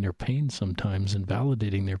holding their pain sometimes and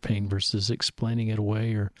validating their pain versus explaining it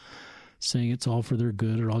away or saying it's all for their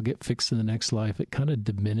good or I'll get fixed in the next life. It kind of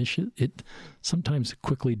diminishes it. Sometimes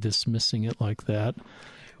quickly dismissing it like that,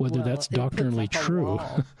 whether that's doctrinally true.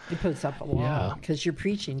 It puts up a wall because you're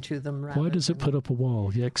preaching to them. Why does it put up a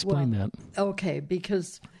wall? Yeah, explain that. Okay,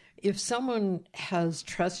 because if someone has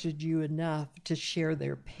trusted you enough to share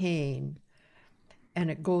their pain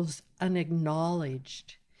and it goes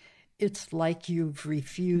unacknowledged, it's like you've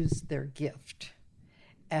refused their gift.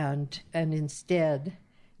 And instead,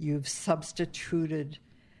 you've substituted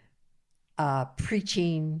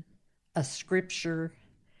preaching a scripture.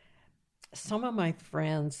 Some of my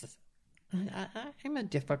friends, I'm a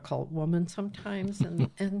difficult woman sometimes,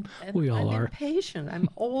 and we all I'm are. impatient. I'm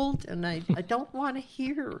old, and I don't want to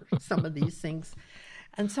hear some of these things.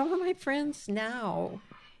 And some of my friends now,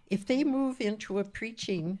 if they move into a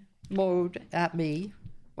preaching mode at me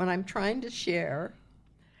when I'm trying to share,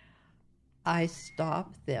 I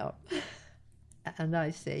stop them. And I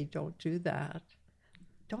say, don't do that.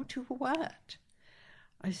 Don't do what?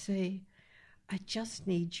 I say, I just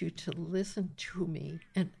need you to listen to me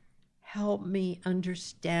and help me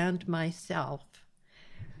understand myself.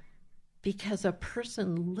 Because a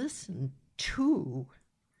person listened to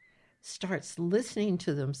starts listening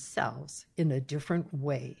to themselves in a different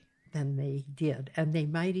way than they did. And they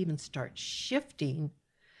might even start shifting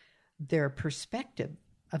their perspective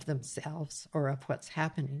of themselves or of what's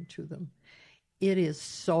happening to them. It is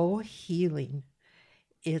so healing.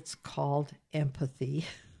 It's called empathy.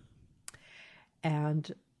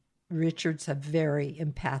 And Richard's a very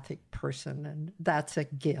empathic person, and that's a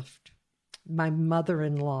gift. My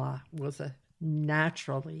mother-in-law was a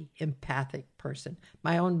naturally empathic person.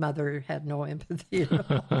 My own mother had no empathy at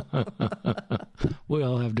all. We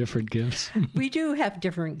all have different gifts. We do have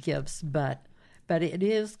different gifts, but it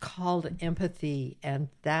is called empathy, and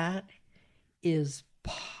that is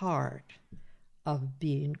part of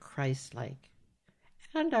being Christ-like.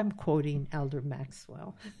 And I'm quoting Elder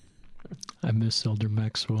Maxwell. I miss Elder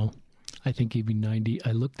Maxwell. I think he'd be 90.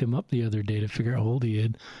 I looked him up the other day to figure out how old he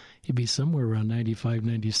is. He'd be somewhere around 95,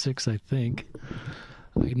 96, I think.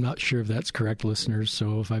 I'm not sure if that's correct, listeners,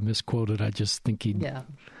 so if I misquoted, I just think he'd... Yeah,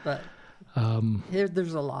 but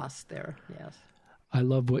there's a loss there, yes. I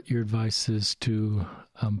love what your advice is to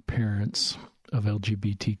parents of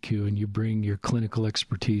LGBTQ, and you bring your clinical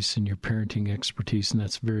expertise and your parenting expertise, and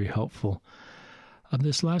that's very helpful.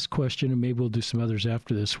 This last question, and maybe we'll do some others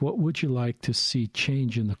after this, what would you like to see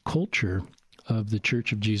change in the culture of the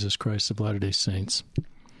Church of Jesus Christ of Latter-day Saints?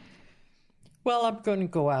 Well, I'm going to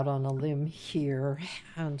go out on a limb here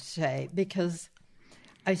and say, because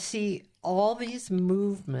I see all these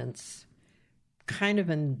movements kind of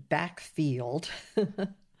in backfield.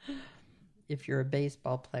 If you're a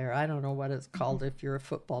baseball player, I don't know what it's called if you're a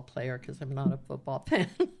football player, because I'm not a football fan.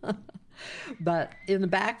 But in the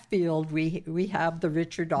backfield, we have the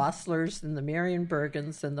Richard Oslers and the Marion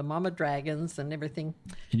Bergens and the Mama Dragons and everything.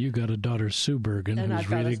 And you got a daughter, Sue Bergen, and who's I've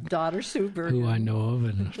got really, a daughter, Sue Bergen, who I know of.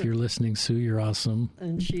 And if you're listening, Sue, you're awesome.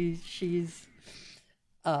 And she's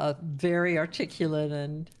very articulate.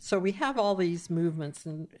 And so we have all these movements,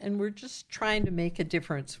 and we're just trying to make a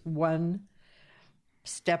difference one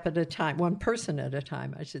step at a time, one person at a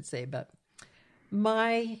time, I should say. But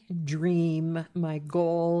my dream, my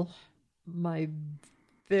goal, my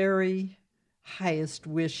very highest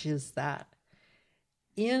wish is that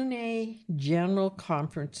in a general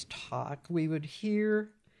conference talk, we would hear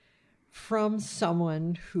from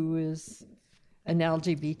someone who is an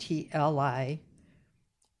LGBT ally,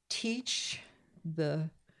 teach the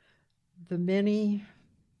many,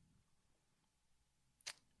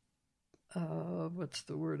 what's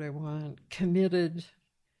the word I want, committed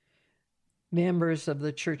members of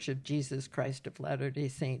the Church of Jesus Christ of Latter-day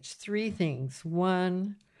Saints, three things.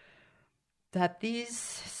 One, that these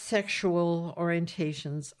sexual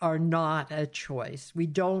orientations are not a choice. We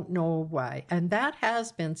don't know why. And that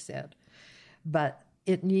has been said, but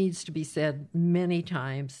it needs to be said many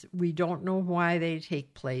times. We don't know why they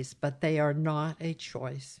take place, but they are not a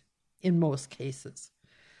choice in most cases.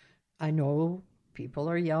 I know people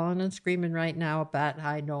are yelling and screaming right now, but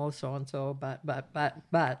I know so-and-so, but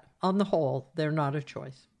on the whole, they're not a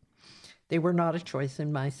choice. They were not a choice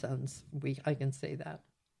in my sons. I can say that.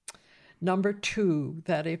 Number 2,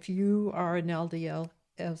 that if you are an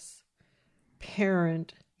LDS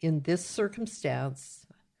parent in this circumstance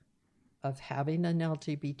of having an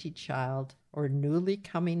LGBT child or newly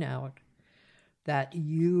coming out, that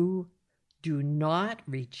you do not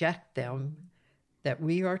reject them, that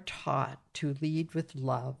we are taught to lead with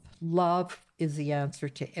love. Love is the answer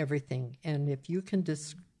to everything. And if you can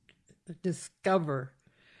discover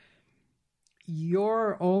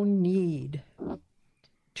your own need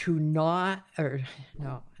to not, or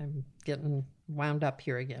no, I'm getting wound up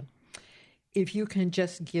here again. If you can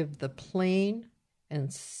just give the plain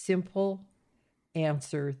and simple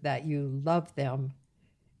answer that you love them,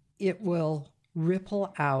 it will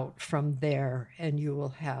ripple out from there, and you will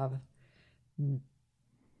have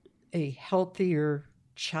a healthier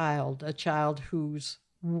child, a child whose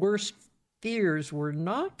worst fears were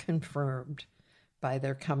not confirmed by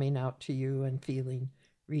their coming out to you and feeling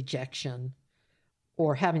rejection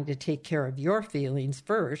or having to take care of your feelings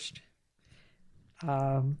first.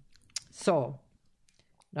 So,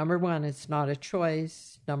 number 1, it's not a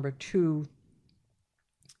choice. Number 2,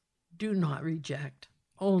 do not reject.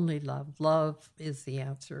 Only love. Love is the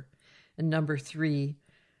answer. And number 3,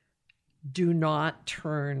 do not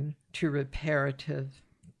turn to reparative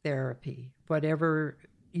therapy. Whatever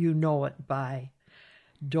you know it by,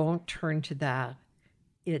 don't turn to that.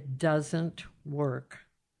 It doesn't work.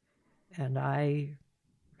 And I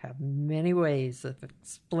have many ways of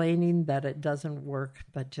explaining that it doesn't work,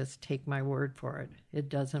 but just take my word for it. It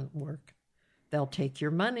doesn't work. They'll take your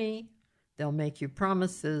money, they'll make you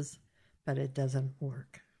promises, but it doesn't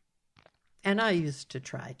work. And I used to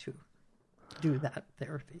try to do that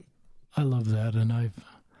therapy. I love that. And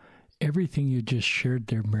everything you just shared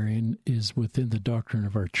there, Marion, is within the doctrine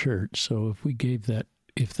of our church. So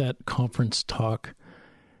if that conference talk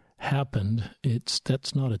happened,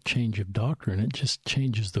 that's not a change of doctrine. It just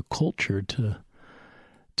changes the culture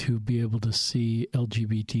to be able to see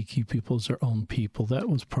LGBTQ people as their own people. That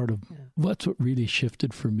was that's what really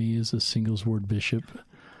shifted for me as a singles ward bishop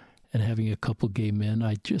and having a couple gay men.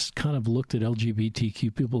 I just kind of looked at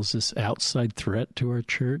LGBTQ people as this outside threat to our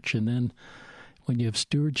church. And then when you have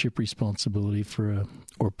stewardship responsibility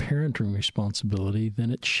or parenting responsibility,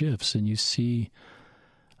 then it shifts and you see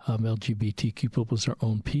LGBTQ people as their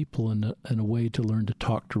own people and a way to learn to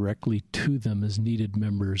talk directly to them as needed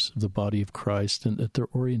members of the body of Christ, and that their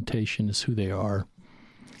orientation is who they are.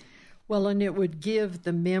 Well, and it would give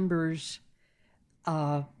the members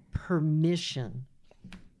permission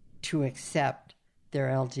to accept their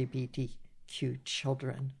LGBTQ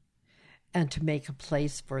children and to make a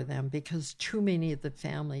place for them, because too many of the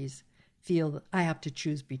families feel that I have to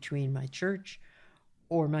choose between my church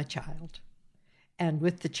or my child. And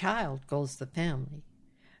with the child goes the family.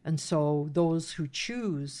 And so those who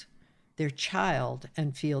choose their child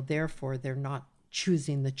and feel therefore they're not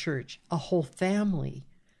choosing the church, a whole family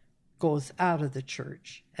goes out of the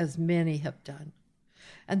church, as many have done.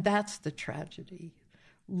 And that's the tragedy,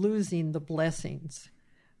 losing the blessings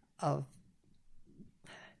of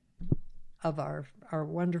our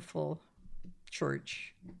wonderful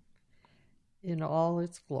church in all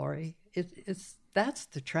its glory. That's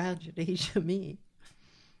the tragedy to me.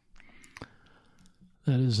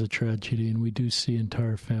 That is a tragedy, and we do see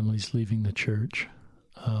entire families leaving the church.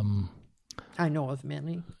 I know of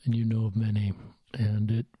many. And you know of many,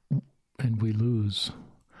 and we lose.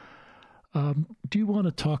 Do you want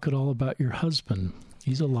to talk at all about your husband?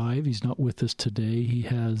 He's alive. He's not with us today. He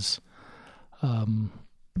has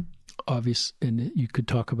obvious, and you could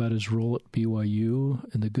talk about his role at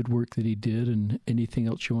BYU and the good work that he did, and anything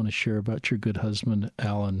else you want to share about your good husband,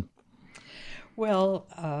 Alan. Well,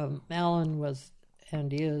 Alan was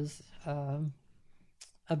and is a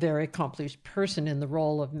very accomplished person in the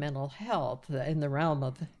role of mental health, in the realm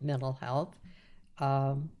of mental health.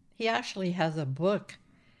 He actually has a book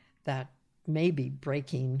that may be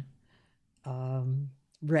breaking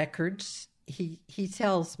records. He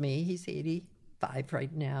tells me, he's 85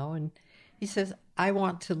 right now, and he says, I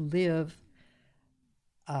want to live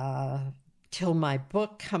till my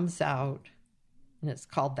book comes out, and it's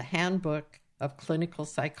called The Handbook of Clinical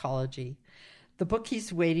Psychology. The book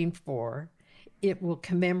he's waiting for, it will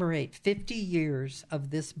commemorate 50 years of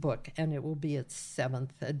this book, and it will be its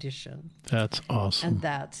 7th edition. That's awesome.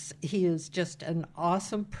 And he is just an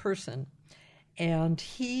awesome person. And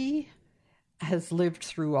he has lived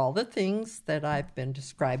through all the things that I've been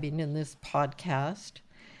describing in this podcast.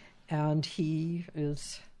 And he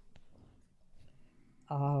is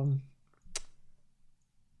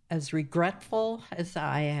as regretful as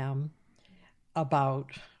I am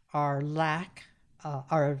about our lack,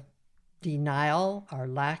 our denial, our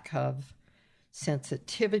lack of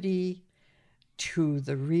sensitivity to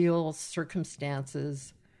the real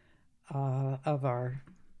circumstances of our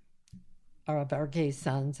gay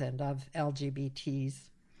sons and of LGBTs.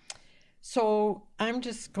 So I'm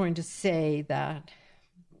just going to say that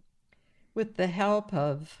with the help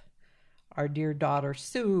of our dear daughter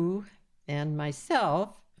Sue and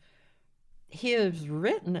myself, he has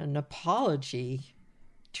written an apology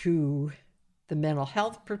to the mental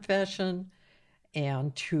health profession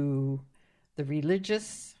and to the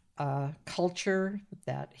religious culture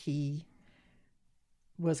that he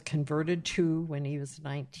was converted to when he was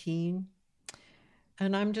 19.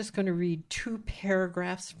 And I'm just going to read 2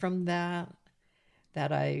 paragraphs from that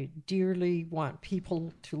I dearly want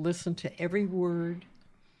people to listen to every word,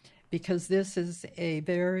 because this is a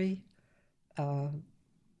very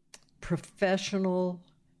professional,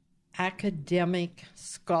 academic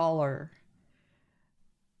scholar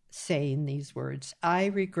saying these words. I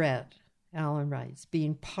regret, Alan writes,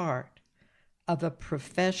 being part of a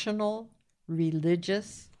professional,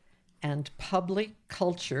 religious, and public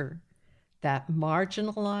culture that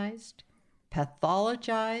marginalized,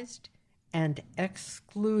 pathologized, and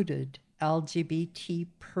excluded LGBT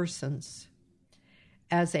persons.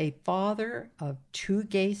 As a father of 2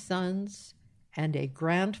 gay sons and a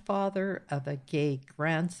grandfather of a gay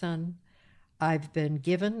grandson, I've been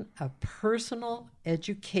given a personal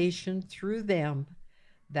education through them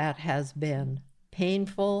that has been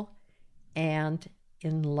painful and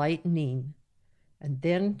enlightening. And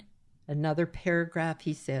then another paragraph,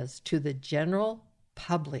 he says, to the general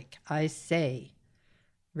public, I say,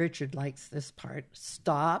 Richard likes this part,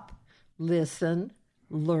 stop, listen,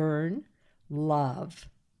 learn, love.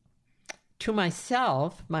 To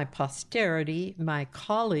myself, my posterity, my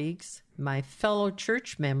colleagues, my fellow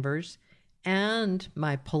church members, and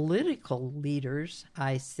my political leaders,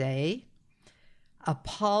 I say,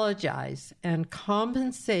 apologize and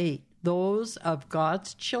compensate those of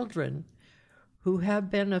God's children who have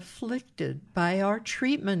been afflicted by our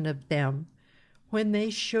treatment of them when they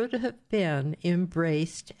should have been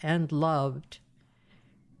embraced and loved.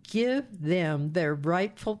 Give them their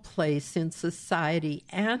rightful place in society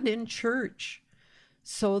and in church,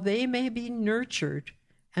 so they may be nurtured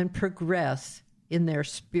and progress in their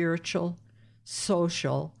spiritual,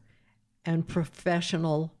 social, and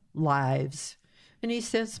professional lives. And he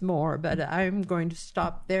says more, but I'm going to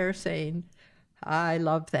stop there saying, I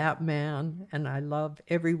love that man, and I love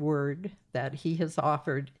every word that he has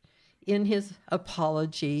offered in his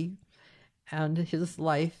apology, and his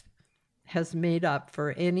life has made up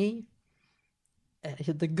for any,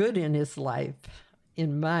 the good in his life,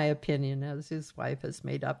 in my opinion, as his wife has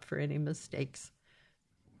made up for any mistakes.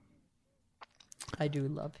 I do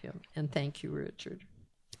love him, and thank you, Richard.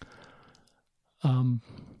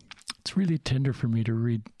 It's really tender for me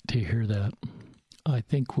to hear that. I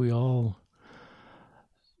think we all,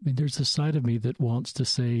 there's a side of me that wants to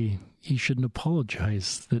say he shouldn't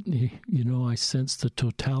apologize, that, I sense the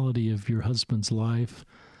totality of your husband's life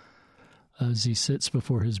as he sits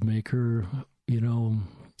before his maker,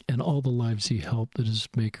 and all the lives he helped, that his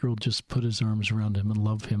maker will just put his arms around him and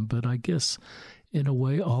love him. But I guess, in a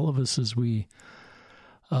way, all of us, as we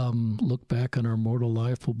look back on our mortal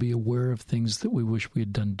life, will be aware of things that we wish we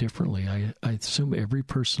had done differently. I assume every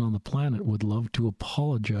person on the planet would love to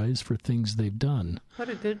apologize for things they've done. What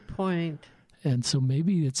a good point. And so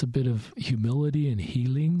maybe it's a bit of humility and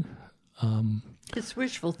healing. It's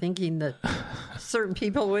wishful thinking that certain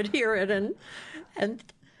people would hear it and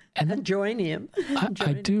join him.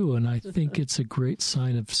 I do, and I think it's a great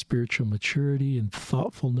sign of spiritual maturity and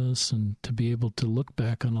thoughtfulness, and to be able to look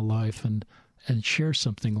back on a life and share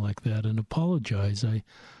something like that and apologize. I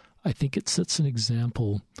think it sets an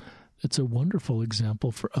example. It's a wonderful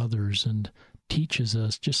example for others and teaches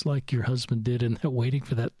us, just like your husband did in that waiting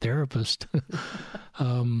for that therapist,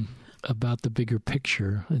 about the bigger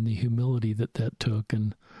picture and the humility that took.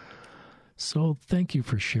 And so thank you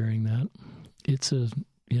for sharing that. It's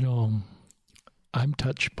I'm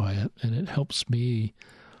touched by it, and it helps me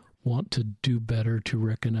want to do better, to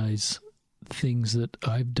recognize things that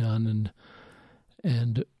I've done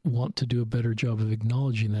and want to do a better job of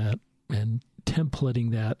acknowledging that and templating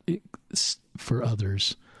that for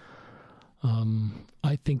others.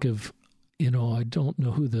 I think of, I don't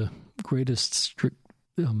know who the greatest strict,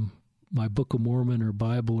 my Book of Mormon or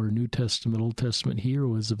Bible or New Testament, Old Testament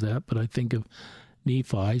hero is of that, but I think of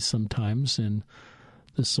Nephi sometimes in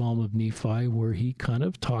the Psalm of Nephi, where he kind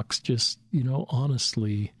of talks just,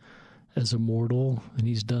 honestly as a mortal, and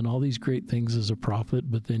he's done all these great things as a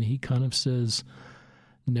prophet, but then he kind of says,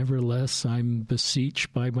 nevertheless, I'm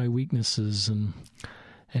beseeched by my weaknesses, and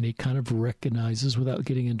he kind of recognizes, without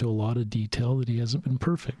getting into a lot of detail, that he hasn't been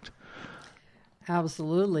perfect.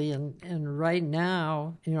 absolutely. And right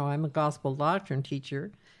now, I'm a gospel doctrine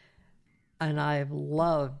teacher, and I've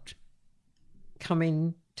loved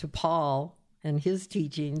coming to Paul and his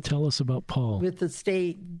teaching. Tell us about Paul. With the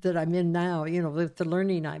state that I'm in now, with the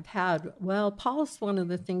learning I've had. Well, Paul's one of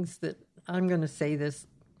the things that, I'm going to say this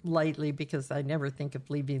lightly because I never think of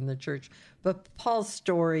leaving the church, but Paul's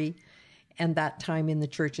story and that time in the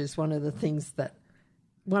church is one of the things that,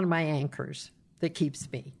 one of my anchors that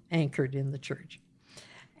keeps me anchored in the church.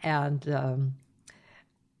 And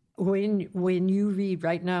when you read,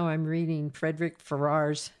 right now I'm reading Frederick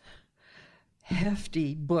Farrar's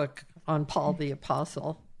hefty book on Paul the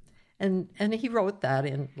Apostle. And he wrote that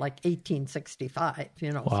in like 1865,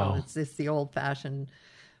 Wow. So it's the old-fashioned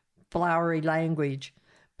flowery language.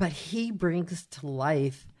 But he brings to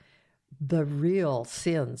life the real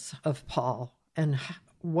sins of Paul and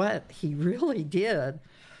what he really did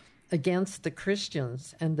against the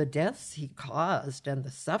Christians and the deaths he caused and the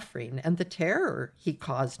suffering and the terror he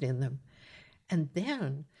caused in them. And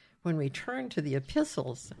then when we turn to the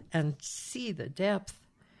epistles and see the depth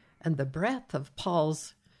and the breadth of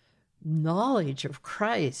Paul's knowledge of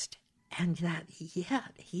Christ, and that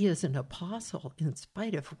yet he is an apostle in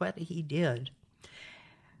spite of what he did,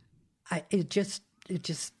 it just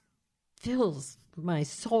fills my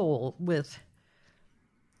soul with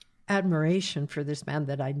admiration for this man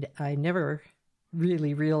that I never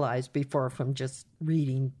really realized before from just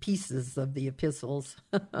reading pieces of the epistles.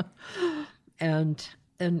 and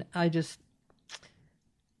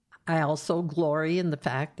I also glory in the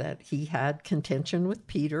fact that he had contention with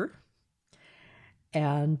Peter,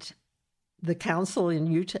 and the council in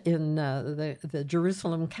the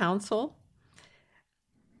Jerusalem Council.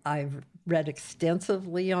 I've read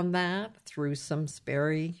extensively on that through some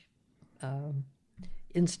Sperry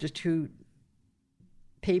Institute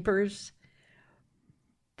papers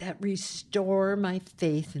that restore my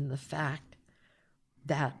faith in the fact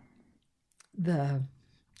that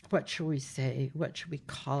what should we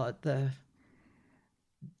call it, the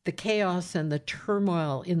chaos and the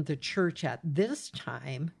turmoil in the church at this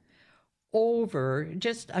time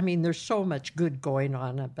there's so much good going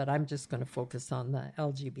on, but I'm just going to focus on the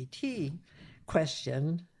LGBT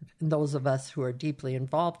question. And those of us who are deeply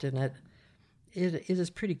involved in it, it is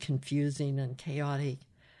pretty confusing and chaotic.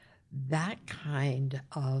 That kind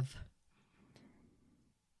of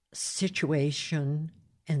situation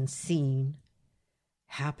and scene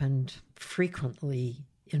happened frequently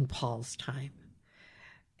in Paul's time.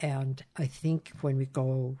 And I think when we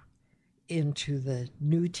go into the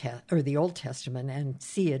the Old Testament and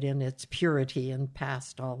see it in its purity and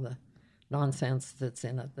past all the nonsense that's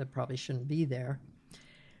in it that probably shouldn't be there,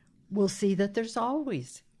 we'll see that there's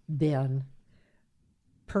always been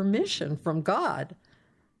permission from God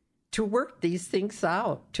to work these things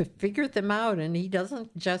out, to figure them out. And he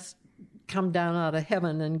doesn't just come down out of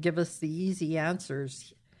heaven and give us the easy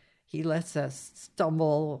answers. He lets us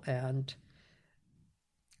stumble and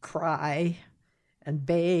cry and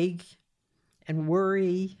beg and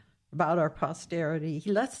worry about our posterity.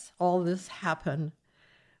 He lets all this happen,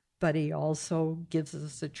 but he also gives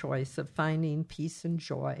us a choice of finding peace and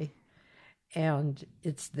joy. And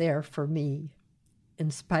it's there for me,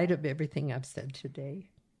 in spite of everything I've said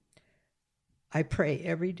today. I pray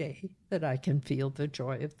every day that I can feel the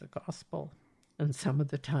joy of the gospel, and some of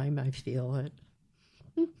the time I feel it.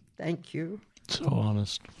 Thank you. So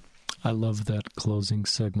honest. I love that closing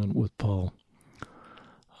segment with Paul.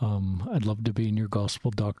 I'd love to be in your gospel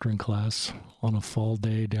doctrine class on a fall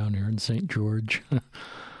day down here in St. George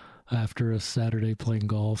after a Saturday playing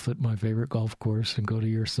golf at my favorite golf course, and go to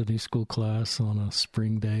your Sunday school class on a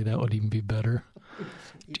spring day. That would even be better.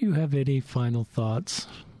 Do you have any final thoughts,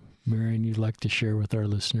 Marion, you'd like to share with our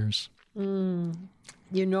listeners? That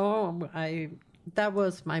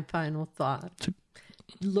was my final thought.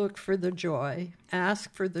 Look for the joy,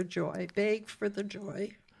 ask for the joy, beg for the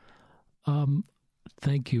joy.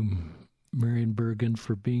 Thank you, Marion Bergen,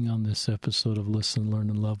 for being on this episode of Listen, Learn,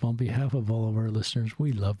 and Love. On behalf of all of our listeners,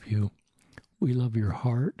 we love you. We love your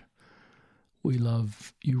heart. We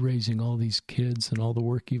love you raising all these kids and all the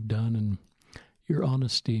work you've done, and your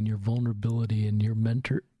honesty and your vulnerability and your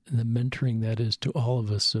the mentoring that is to all of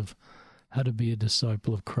us of how to be a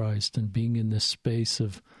disciple of Christ, and being in this space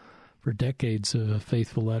for decades of a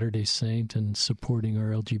faithful Latter-day Saint and supporting our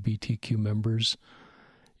LGBTQ members.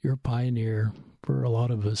 You're a pioneer for a lot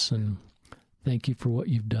of us, and thank you for what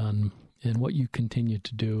you've done and what you continue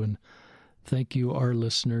to do. And thank you, our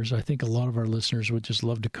listeners. I think a lot of our listeners would just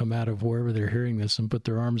love to come out of wherever they're hearing this and put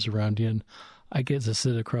their arms around you. And I get to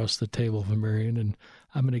sit across the table from Marion, and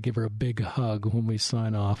I'm going to give her a big hug when we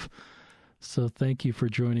sign off. So thank you for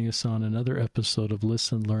joining us on another episode of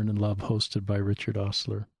Listen, Learn, and Love, hosted by Richard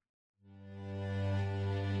Ostler.